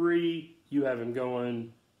going at 3. You have him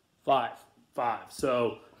going 5. 5.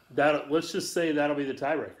 So let's just say that'll be the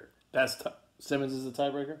tiebreaker. Simmons is the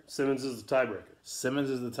tiebreaker? Simmons is the tiebreaker. Simmons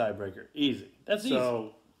is the tiebreaker. Easy. That's easy.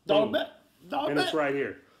 So, Dog boom. bet. Dog And bet. it's right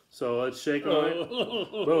here. So let's shake on it.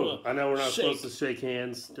 Boom. I know we're not supposed to shake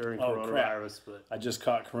hands during Oh, coronavirus, but I just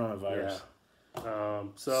caught coronavirus.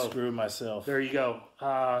 so Screw myself. there you go.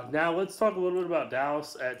 Now let's talk a little bit about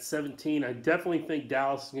Dallas at 17. I definitely think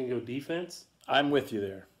Dallas is going to go defense. I'm with you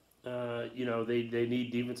there. They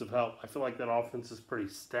need defensive help. I feel like that offense is pretty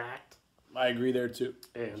stacked. I agree there too.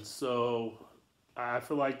 And so I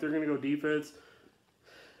feel like they're going to go defense.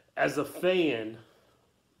 As a fan,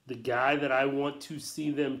 the guy that I want to see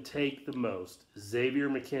them take the most, Xavier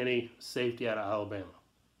McKinney, safety out of Alabama.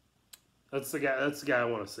 That's the guy I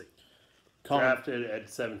want to see. Drafted at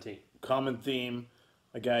 17. Common theme,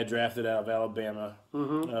 a guy drafted out of Alabama,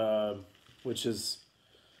 which is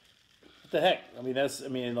what the heck. I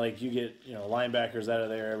mean, like you get linebackers out of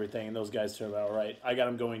there, everything, and those guys turn out right. I got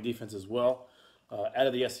him going defense as well, out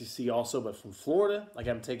of the SEC also, but from Florida, like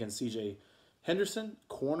I'm taking C.J. Henderson,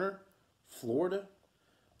 corner, Florida.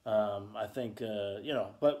 I think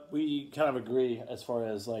but we kind of agree as far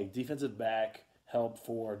as like defensive back help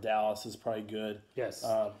for Dallas is probably good. Yes,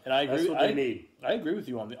 and I agree. that's what they need. I agree with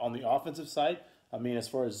you on the offensive side. I mean, as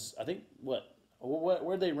far as I think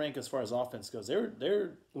where they rank as far as offense goes, they were.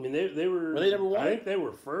 I mean, they were. Were they number one? I think they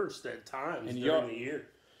were first at times during the year.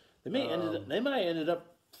 They might have ended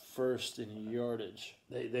up first in yardage.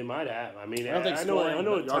 They might have. I mean, I don't think I scoring,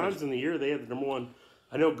 know but at times in the year they had the number one.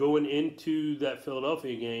 I know going into that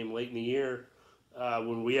Philadelphia game late in the year,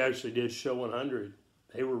 when we actually did Show 100,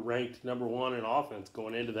 they were ranked number one in offense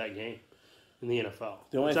going into that game in the NFL.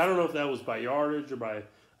 Which I don't know if that was by yardage or by.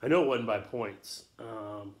 I know it wasn't by points,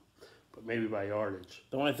 but maybe by yardage.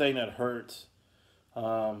 The only thing that hurts,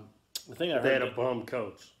 They had a bum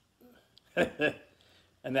coach,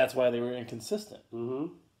 and that's why they were inconsistent. Mm-hmm.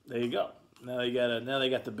 There you go. Now they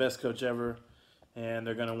got the best coach ever, and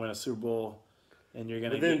they're going to win a Super Bowl. And you're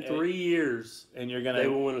going to within 3 years, and you're going they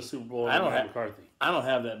will win a Super Bowl. McCarthy. I don't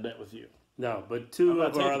have that bet with you. No, but two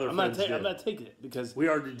of our other friends did. I'm not taking it because we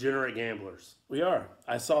are degenerate gamblers. We are.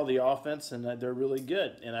 I saw the offense, and they're really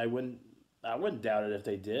good. And I wouldn't doubt it if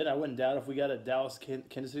they did. I wouldn't doubt if we got a Dallas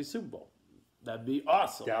Kansas City Super Bowl. That'd be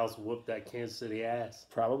awesome. Dallas whooped that Kansas City ass.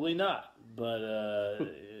 Probably not, but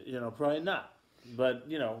probably not. But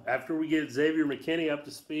after we get Xavier McKinney up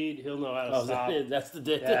to speed, he'll know how to stop. That's the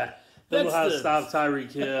day. Yeah. He'll know how to stop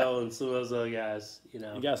Tyreek Hill and some of those other guys. You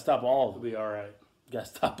got to stop all of them. We'll be all right. You got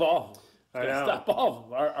to stop all of them. I know. Stop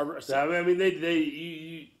all of them. I mean,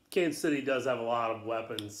 they Kansas City does have a lot of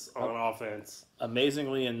weapons on offense.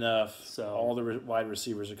 Amazingly enough, So- all the wide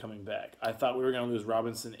receivers are coming back. I thought we were going to lose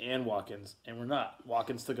Robinson and Watkins, and we're not.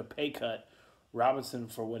 Watkins took a pay cut. Robinson,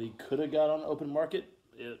 for what he could have got on the open market,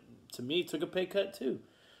 to me, took a pay cut too.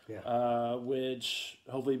 Yeah. Which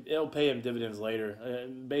hopefully it'll pay him dividends later.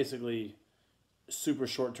 Basically, super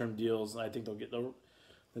short-term deals, and I think they'll get the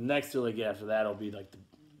next deal they get after that will be like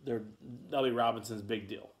that'll be Robinson's big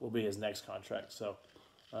deal. Will be his next contract. So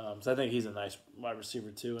I think he's a nice wide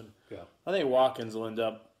receiver too, and Yeah. I think Watkins will end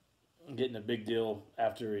up getting a big deal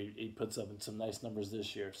after he puts up some nice numbers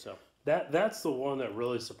this year. So That's the one that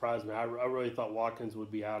really surprised me. I really thought Watkins would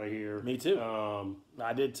be out of here. me too.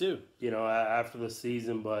 I did too. After the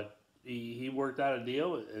season, but he worked out a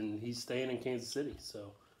deal, and he's staying in Kansas City.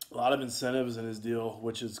 So A lot of incentives in his deal,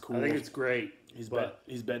 which is cool. I think it's great. He's but-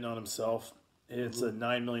 he's betting on himself. It's a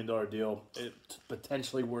 $9 million deal. It's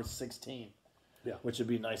potentially worth 16. Yeah. Which would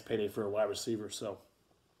be a nice payday for a wide receiver. So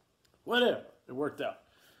whatever, it worked out.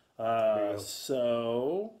 There you go.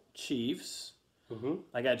 So Chiefs. Mhm.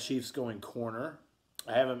 I got Chiefs going corner.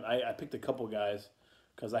 I picked a couple guys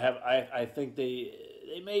because I think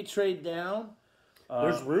they may trade down.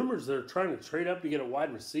 There's rumors they're trying to trade up to get a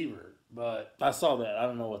wide receiver, but I saw that. I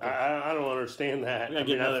don't know what. I don't understand that. We're gonna I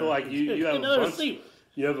get mean, I another- feel like you have a another bunch. receiver.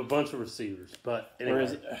 You have a bunch of receivers, but anyway.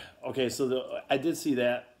 Whereas, okay, so I did see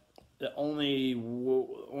that. The only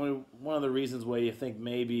one of the reasons why you think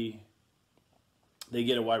maybe they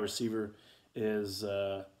get a wide receiver is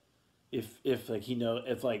if like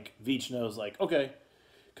if like Veach knows like okay,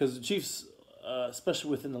 because the Chiefs,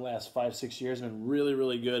 especially within the last 5-6 years, have been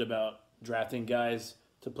really good about drafting guys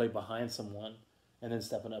to play behind someone and then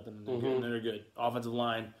stepping up and they're good. Offensive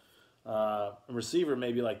line, receiver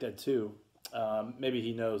maybe like that too. Maybe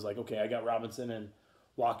he knows like okay, I got Robinson and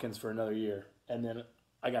Watkins for another year, and then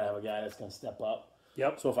I gotta have a guy that's gonna step up.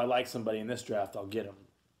 Yep. So if I like somebody in this draft, I'll get him.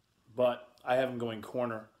 But I have him going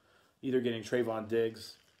corner, either getting Trayvon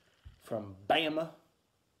Diggs from Bama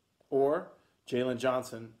or Jalen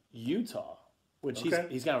Johnson, Utah, which Okay.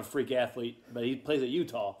 he's kind of a freak athlete, but he plays at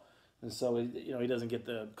Utah, and so he doesn't get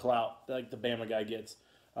the clout like the Bama guy gets.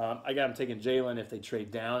 I got him taking Jalen if they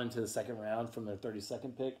trade down into the second round from their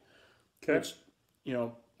 32nd pick. Okay. Which,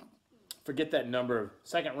 forget that number.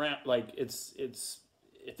 Second round, like it's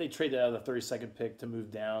if they trade that out of the 32nd pick to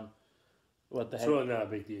move down, what the It's heck? really not a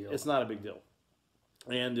big deal. It's not a big deal.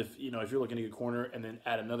 And if you're looking to get a corner and then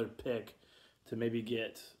add another pick to maybe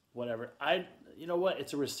get whatever,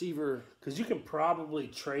 it's a receiver. Because you can probably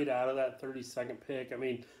trade out of that 32nd pick. I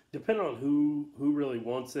mean, depending on who really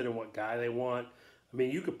wants it and what guy they want. I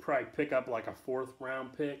mean, you could probably pick up like a 4th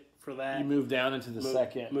round pick for that. You move down into the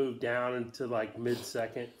second Move down into like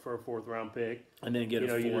mid-second for a 4th round pick. and then get a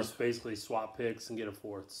fourth You just basically swap picks and get a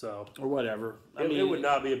 4th. So or whatever. it would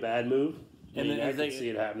not be a bad move. And then I can see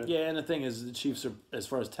it happening. Yeah, and the thing is, the Chiefs are, as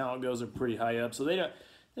far as talent goes, are pretty high up, so they might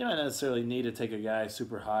not necessarily need to take a guy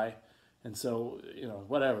super high, and so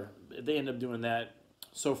whatever if they end up doing that.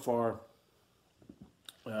 So far,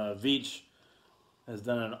 Veach has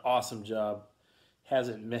done an awesome job.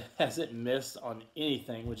 Hasn't missed on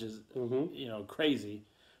anything, which is crazy.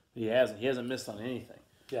 He hasn't missed on anything.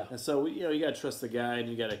 Yeah. And so you got to trust the guy, and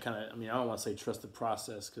you got to kind of. I mean, I don't want to say trust the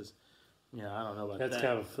process because. I don't know about That's that.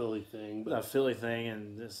 kind of a Philly thing. That Philly thing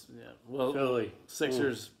and this, Philly.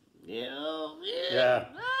 Sixers, Yeah.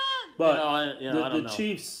 But I don't the know.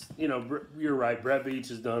 Chiefs, you're right. Brett Veach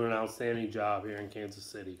has done an outstanding job here in Kansas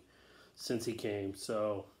City since he came.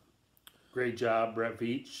 So, great job, Brett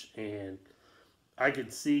Veach. And I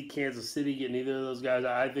could see Kansas City getting either of those guys.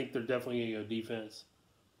 I think they're definitely going to go defense.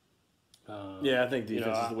 Yeah, I think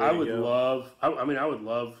defense is the way I to would go. love. I mean, I would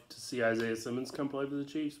love to see Isaiah Simmons come play for the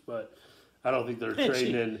Chiefs, but I don't think they're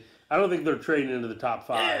trading in. I don't think they're trading into the top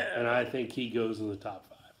 5, and I think he goes in the top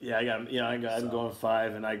 5. Yeah, I got him. I'm going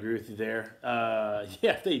 5, and I agree with you there.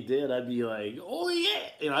 If they did, I'd be like, oh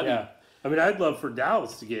yeah. I mean, I'd love for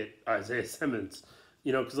Dallas to get Isaiah Simmons.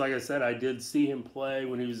 Because like I said, I did see him play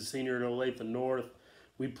when he was a senior at Olathe North.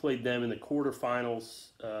 We played them in the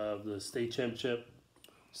quarterfinals of the state championship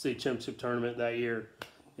tournament that year,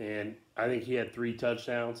 and I think he had 3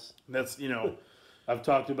 touchdowns. That's I've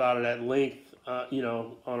talked about it at length,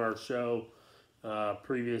 on our show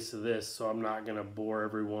previous to this, so I'm not going to bore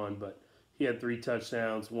everyone. But he had 3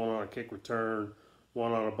 touchdowns, 1 on a kick return,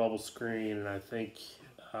 1 on a bubble screen, and I think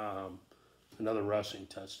another rushing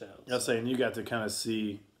touchdown. I was saying you got to kind of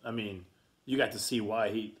see. I mean, you got to see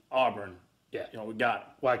why Auburn. Yeah. We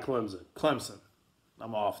got Why Clemson? Clemson.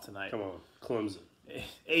 I'm off tonight. Come on, Clemson.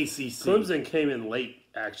 ACC. Clemson came in late,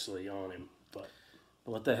 actually, on him. But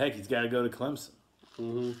What the heck? He's got to go to Clemson.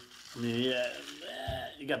 Mm-hmm. I mean, yeah,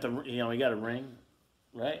 you got you got a ring,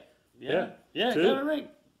 right? Yeah. Yeah, Two. got a ring.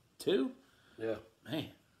 2? Yeah. Man,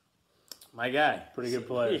 my guy. Pretty good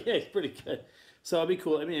player. Yeah, he's pretty good. So it'd be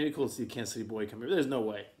cool. I mean, it'd be cool to see Kansas City boy come here. There's no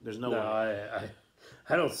way. There's no No, way.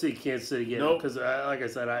 I don't see Kansas City getting Nope. because, like I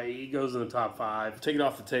said, he goes in the top 5. Take it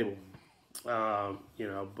off the table.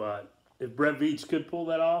 But if Brett Veach could pull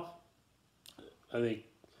that off, I think,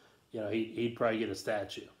 he'd probably get a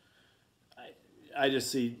statue. I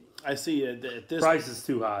see at this Price is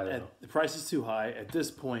too high, though. the price is too high. At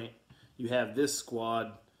this point, you have this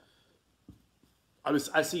squad.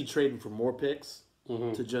 I see trading for more picks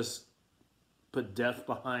to just put depth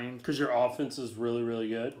behind. Because your offense is really, really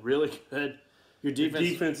good. Really good. Your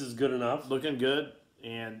Defense is good enough. looking good,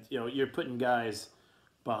 and you're putting guys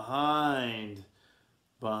behind.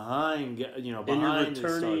 And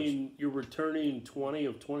you're returning 20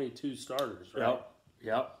 of 22 starters, right?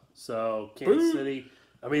 Yep. So Kansas City,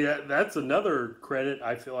 I mean that's another credit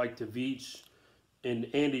I feel like to Veach and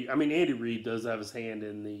Andy. I mean Andy Reid does have his hand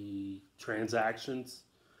in the transactions.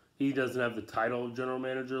 He doesn't have the title of general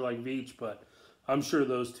manager like Veach, but I'm sure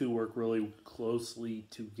those two work really closely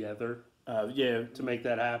together to make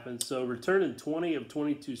that happen. So returning 20 of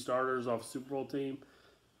 22 starters off a Super Bowl team,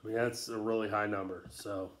 I mean that's a really high number.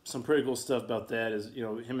 So some pretty cool stuff about that is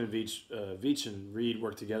him and Veach and Reid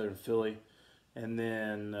work together in Philly, and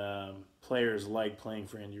then players like playing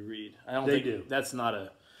for Andy Reid. I don't think that's not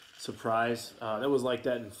a surprise. That was like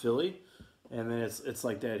that in Philly, and then it's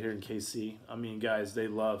like that here in KC. I mean, guys, they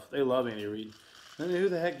love Andy Reid. I mean, who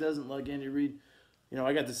the heck doesn't like Andy Reid?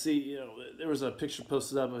 I got to see. There was a picture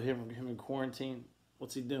posted up of him in quarantine.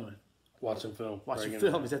 What's he doing? watching film. Watching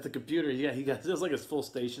film. He's at the computer. Yeah, there's like his full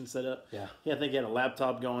station set up. Yeah. I think he had a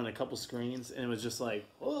laptop going, a couple screens, and it was just like,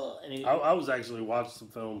 oh. And I was actually watching some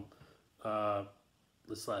film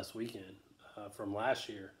this last weekend from last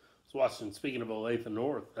year. I was watching, speaking of Olathe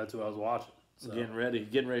North, that's who I was watching. So, getting ready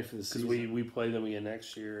for the season. Because we play them again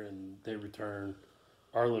next year, and they return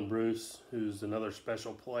Arlen Bruce, who's another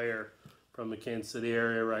special player from the Kansas City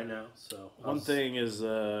area right now. So one thing is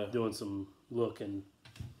doing some looking.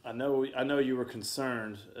 I know you were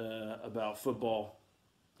concerned about football.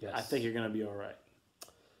 Yes. I think you're going to be all right.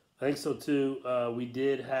 I think so too. We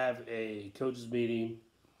did have a coaches meeting,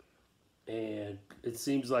 and it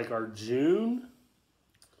seems like our June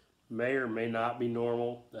may or may not be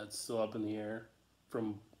normal. That's still up in the air.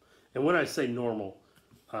 And when I say normal,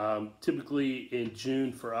 typically in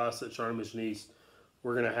June for us at Shawnee Mission East,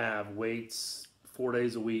 we're going to have weights 4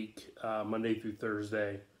 days a week, Monday through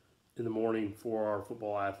Thursday in the morning for our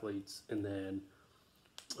football athletes. And then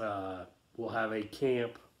we'll have a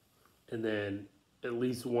camp, and then at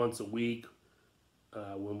least once a week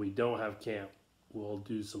when we don't have camp, we'll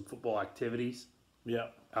do some football activities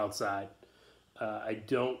outside. I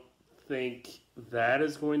don't think that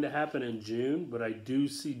is going to happen in June, but I do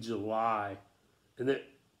see July and that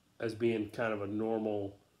as being kind of a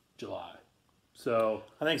normal July. So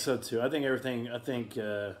I think so too. I think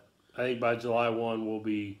by July 1 we'll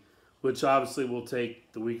be, which obviously we'll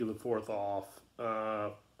take the week of the 4th off,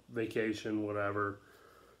 vacation, whatever.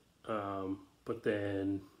 But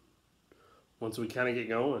then once we kind of get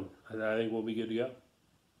going, I think we'll be good to go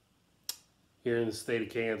here in the state of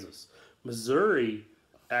Kansas. Missouri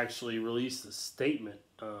actually released a statement.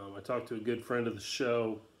 I talked to a good friend of the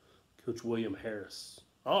show, Coach William Harris.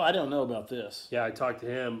 Oh, I don't know about this. Yeah, I talked to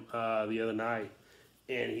him the other night,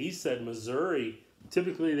 and he said Missouri,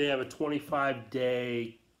 typically they have a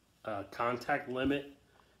 25-day contact limit.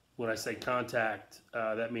 When I say contact,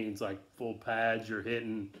 that means like full pads you're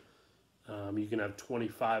hitting. You can have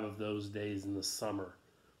 25 of those days in the summer,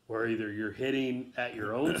 where either you're hitting at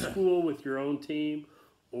your own school with your own team,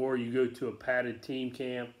 or you go to a padded team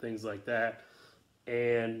camp, things like that.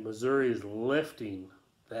 And Missouri is lifting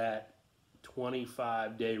that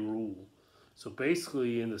 25-day rule. So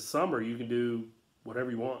basically in the summer, you can do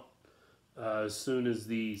whatever you want. As soon as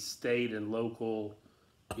the state and local,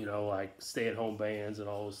 like stay-at-home bans and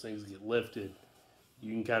all those things get lifted,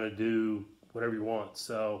 you can kind of do whatever you want.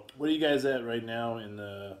 So what are you guys at right now in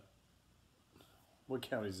what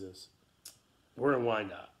county is this? We're in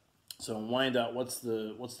Wyandotte. So in Wyandotte, what's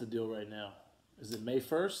the deal right now? Is it May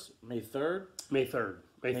 1st? May 3rd? May 3rd.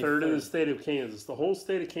 May 3rd in the state of Kansas. The whole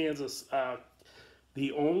state of Kansas.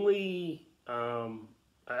 The only,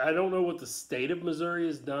 I don't know what the state of Missouri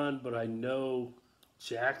has done, but I know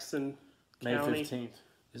Jackson County May 15th.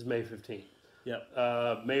 Is May 15th.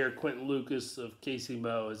 Yep. Mayor Quentin Lucas of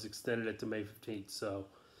KC-Mo has extended it to May 15th. So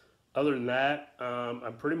other than that,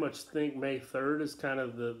 I pretty much think May 3rd is kind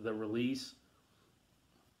of the release.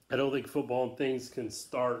 I don't think football and things can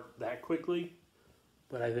start that quickly.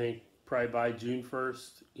 But I think probably by June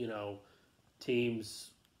 1st,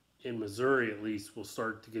 teams in Missouri at least will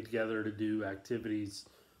start to get together to do activities,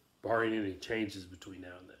 barring any changes between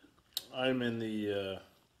now and then. I'm in the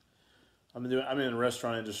I'm in the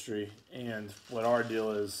restaurant industry, and what our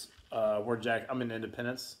deal is, I'm in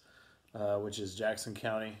Independence, which is Jackson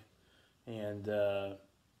County, and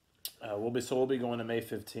we'll be going to May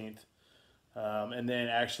 15th, and then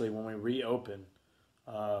actually when we reopen,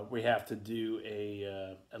 we have to do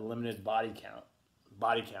a limited body count.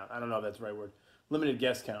 Body count. I don't know if that's the right word. Limited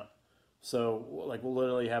guest count. So like we'll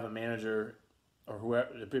literally have a manager or whoever,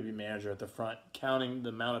 the previous manager at the front counting the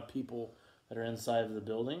amount of people that are inside of the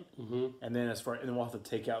building, and then and then we'll have to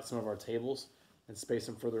take out some of our tables and space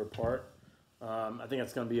them further apart. I think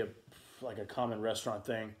that's going to be a common restaurant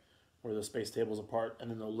thing where they'll space tables apart,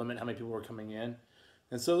 and then they'll limit how many people are coming in.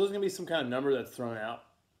 And so there's going to be some kind of number that's thrown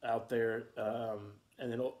out there,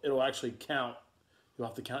 and it'll actually count. You'll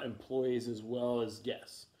have to count employees as well as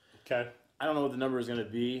guests. Okay. I don't know what the number is going to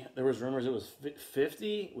be. There was rumors it was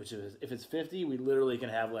 50, which is if it's 50, we literally can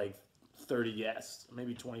have like 30 guests,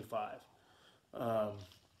 maybe 25.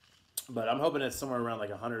 But I'm hoping it's somewhere around like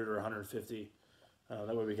 100 or 150.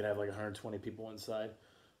 That way we could have like 120 people inside.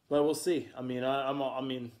 But we'll see. I mean, I'm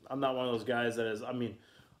not one of those guys that is. I mean,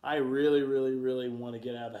 I really, really, really want to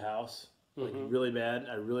get out of the house, like really bad.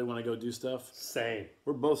 I really want to go do stuff. Same.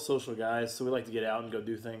 We're both social guys, so we like to get out and go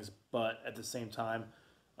do things. But at the same time,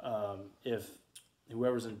 if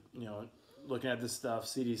whoever's looking at this stuff,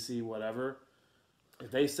 CDC, whatever, if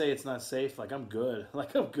they say it's not safe, like I'm good.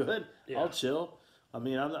 Like I'm good. Yeah. I'll chill. I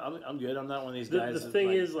mean, I'm good. I'm not one of these guys. The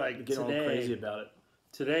thing is, like getting all crazy about it.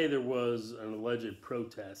 Today there was an alleged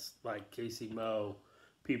protest, like Casey Moe.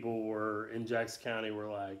 People were in Jackson County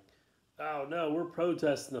were like, "Oh no, we're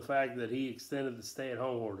protesting the fact that he extended the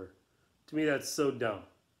stay-at-home order." To me, that's so dumb.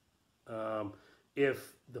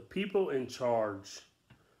 If the people in charge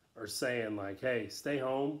are saying like, "Hey, stay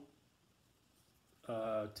home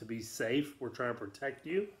to be safe. We're trying to protect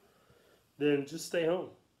you," then just stay home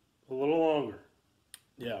a little longer.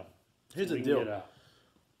 Yeah. Here's the deal.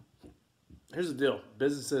 Here's the deal.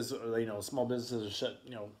 Businesses, small businesses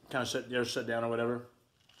are shut down or whatever.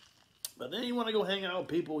 But then you want to go hang out with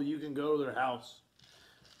people, you can go to their house.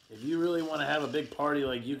 If you really want to have a big party,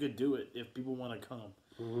 like you could do it if people want to come.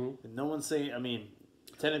 And no one's saying. I mean,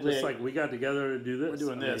 technically, it's like we got together to do this. We're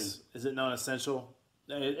doing this. Is it non-essential?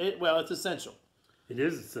 Well, it's essential. It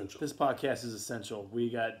is essential. This podcast is essential.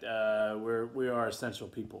 We are essential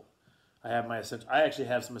people. I actually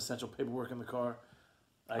have some essential paperwork in the car.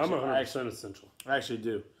 I'm 100% essential. I actually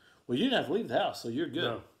do. Well, you didn't have to leave the house, so you're good.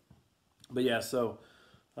 No. But yeah,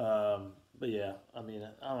 but yeah, I mean,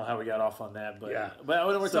 I don't know how we got off on that, but yeah. But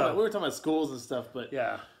we were talking about schools and stuff. But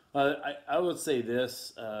yeah, I would say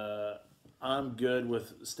this: I'm good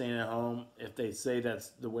with staying at home if they say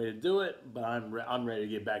that's the way to do it. But I'm ready to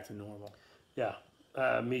get back to normal. Yeah,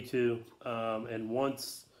 me too. And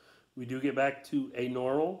once we do get back to a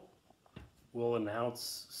normal, we'll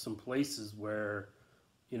announce some places where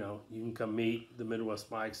you can come meet the Midwest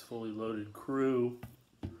Mike's fully loaded crew.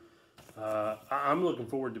 I'm looking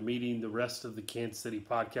forward to meeting the rest of the Kansas City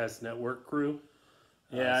Podcast Network crew.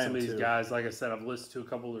 Yeah, some of these guys, like I said, I've listened to a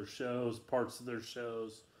couple of their shows, parts of their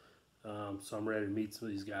shows, so I'm ready to meet some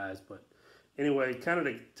of these guys. But anyway, kind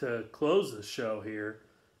of to close the show here,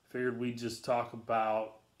 figured we'd just talk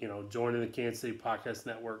about joining the Kansas City Podcast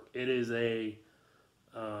Network. It is a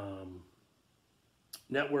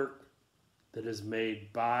network that is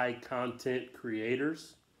made by content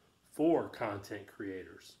creators for content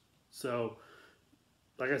creators. So,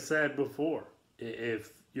 like I said before,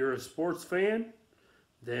 if you're a sports fan,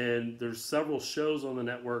 then there's several shows on the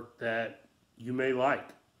network that you may like.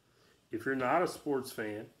 If you're not a sports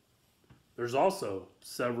fan, there's also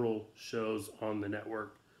several shows on the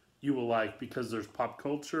network you will like because there's pop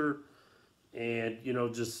culture and,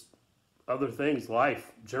 just other things,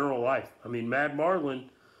 life, general life. I mean, Mad Marlin,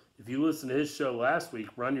 if you listen to his show last week,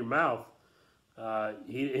 Run Your Mouth,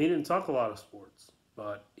 he didn't talk a lot of sports,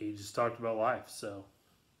 but he just talked about life. So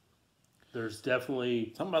there's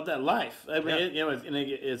definitely something about that life. I mean,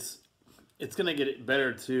 it's going to get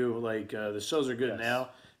better too. Like the shows are good now.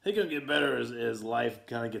 They're going to get better as life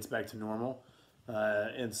kind of gets back to normal,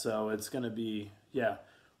 and so it's going to be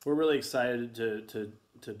We're really excited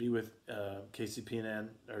to be with KCPN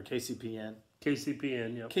or KCPN.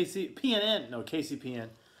 KCPN, yeah. KCPN.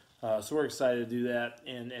 So we're excited to do that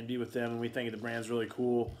and be with them, and we think the brand's really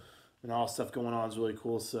cool, and all stuff going on is really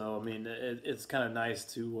cool. So I mean, it's kind of nice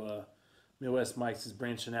to Midwest Mike's is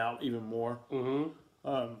branching out even more.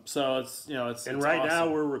 So it's and right awesome. Now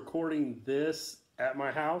we're recording this at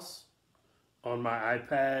my house. on my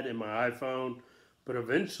iPad and my iPhone, but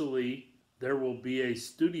eventually there will be a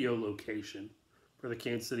studio location for the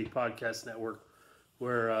Kansas City Podcast Network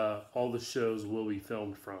where all the shows will be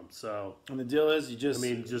filmed from. So, And the deal is, just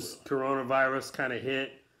coronavirus kind of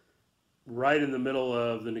hit right in the middle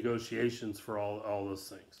of the negotiations for all those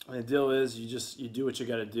things. And the deal is, you do what you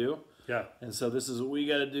got to do. Yeah. And so this is what we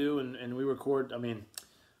got to do, and we record. I mean,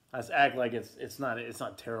 let's act like it's not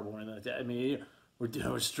terrible or anything like that. I mean,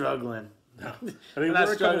 we're struggling. No. I mean,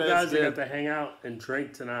 we're a couple guys that got to hang out and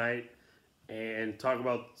drink tonight and talk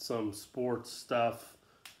about some sports stuff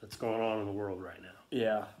that's going on in the world right now.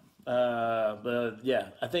 Yeah. But yeah,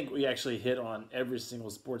 I think we actually hit on every single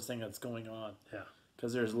sports thing that's going on. Yeah.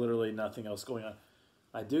 Because there's literally nothing else going on.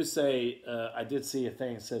 I did see a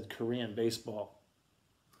thing that said Korean baseball.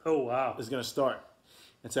 Oh, wow. Is going to start.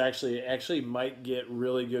 It's actually might get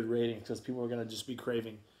really good ratings because people are going to just be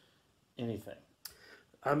craving anything.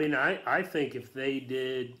 I mean, I think if they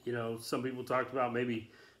did, some people talked about maybe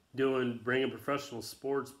bringing professional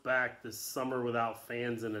sports back this summer without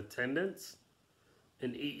fans in attendance.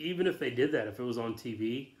 And even if they did that, if it was on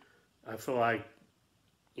TV, I feel like,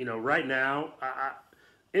 right now,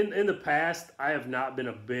 in the past, I have not been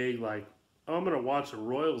a big, I'm going to watch a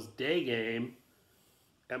Royals day game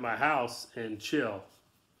at my house and chill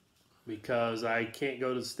because I can't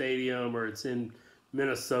go to the stadium or it's in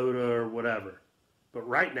Minnesota or whatever. But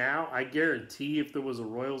right now, I guarantee if there was a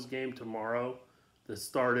Royals game tomorrow that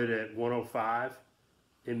started at 1:05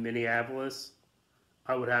 in Minneapolis,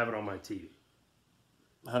 I would have it on my TV.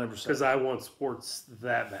 100%. Because I want sports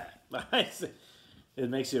that bad. It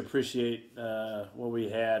makes you appreciate what we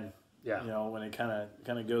had. Yeah. When it kind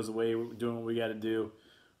of goes away, we're doing what we got to do,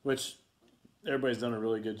 which everybody's done a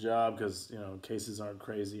really good job because cases aren't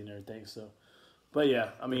crazy and everything. So, but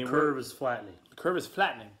yeah, I mean, the curve is flattening. The curve is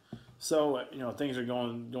flattening. So things are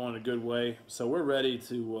going a good way. So we're ready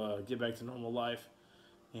to get back to normal life,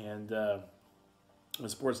 and when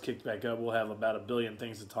sports kick back up, we'll have about 1 billion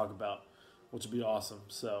things to talk about, which would be awesome.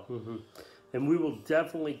 So, and we will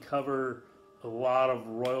definitely cover a lot of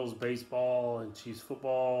Royals baseball and Chiefs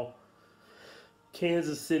football,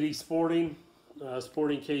 Kansas City Sporting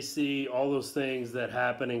KC, all those things that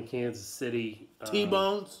happen in Kansas City.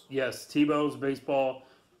 T-Bones? Yes, T-Bones baseball.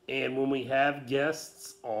 And when we have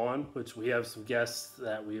guests on, which we have some guests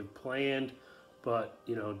that we have planned, but,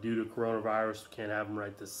 due to coronavirus, we can't have them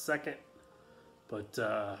right this second. But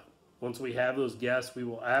once we have those guests, we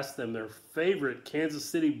will ask them their favorite Kansas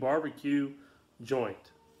City barbecue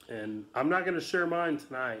joint. And I'm not going to share mine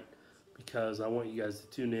tonight because I want you guys to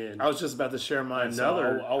tune in. I was just about to share mine.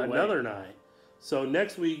 Another night. So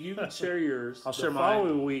next week you can share yours. I'll share mine. The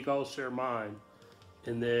following week I'll share mine.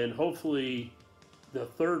 And then hopefully the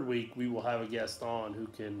third week we will have a guest on who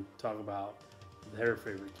can talk about their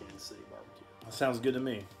favorite Kansas City barbecue. That sounds good to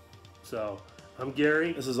me. So I'm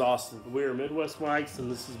Gary. This is Austin. We're Midwest Mikes,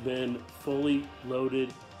 and this has been Fully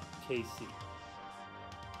Loaded KC.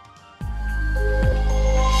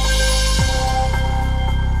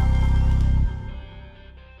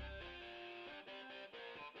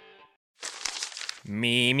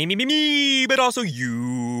 Me, but also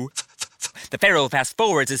you. The Pharaoh fast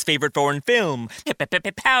forwards his favorite foreign film,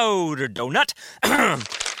 Powder Donut.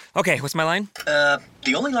 Okay, what's my line?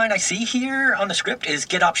 The only line I see here on the script is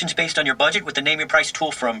get options based on your budget with the Name Your Price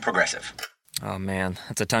tool from Progressive. Oh man,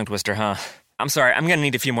 that's a tongue twister, huh? I'm sorry, I'm gonna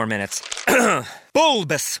need a few more minutes.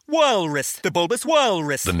 Bulbous Walrus, the Bulbous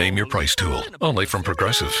Walrus. The Name Your Price tool, only from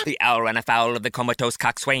Progressive. The owl ran afoul of the comatose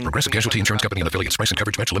coxswain. Progressive Casualty Insurance Company and affiliates. Price and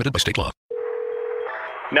coverage match limited by state law.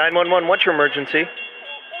 911, what's your emergency?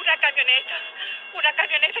 Una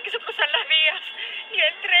camioneta que se cruzan las vías. Y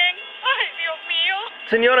el tren, ay Dios mío.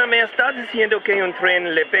 Señora, ¿me estás diciendo que un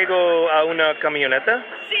tren le pegó a una camioneta?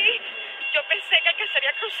 Sí, yo pensé que alcanzaría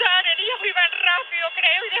a cruzar, ellos iban rápido,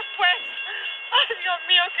 creo, y después... Ay Dios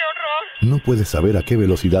mío, qué horror. No puedes saber a qué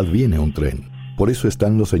velocidad viene un tren. Por eso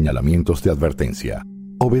están los señalamientos de advertencia.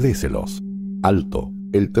 Obedécelos. Alto,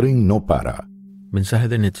 el tren no para. Mensaje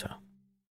de NHTSA.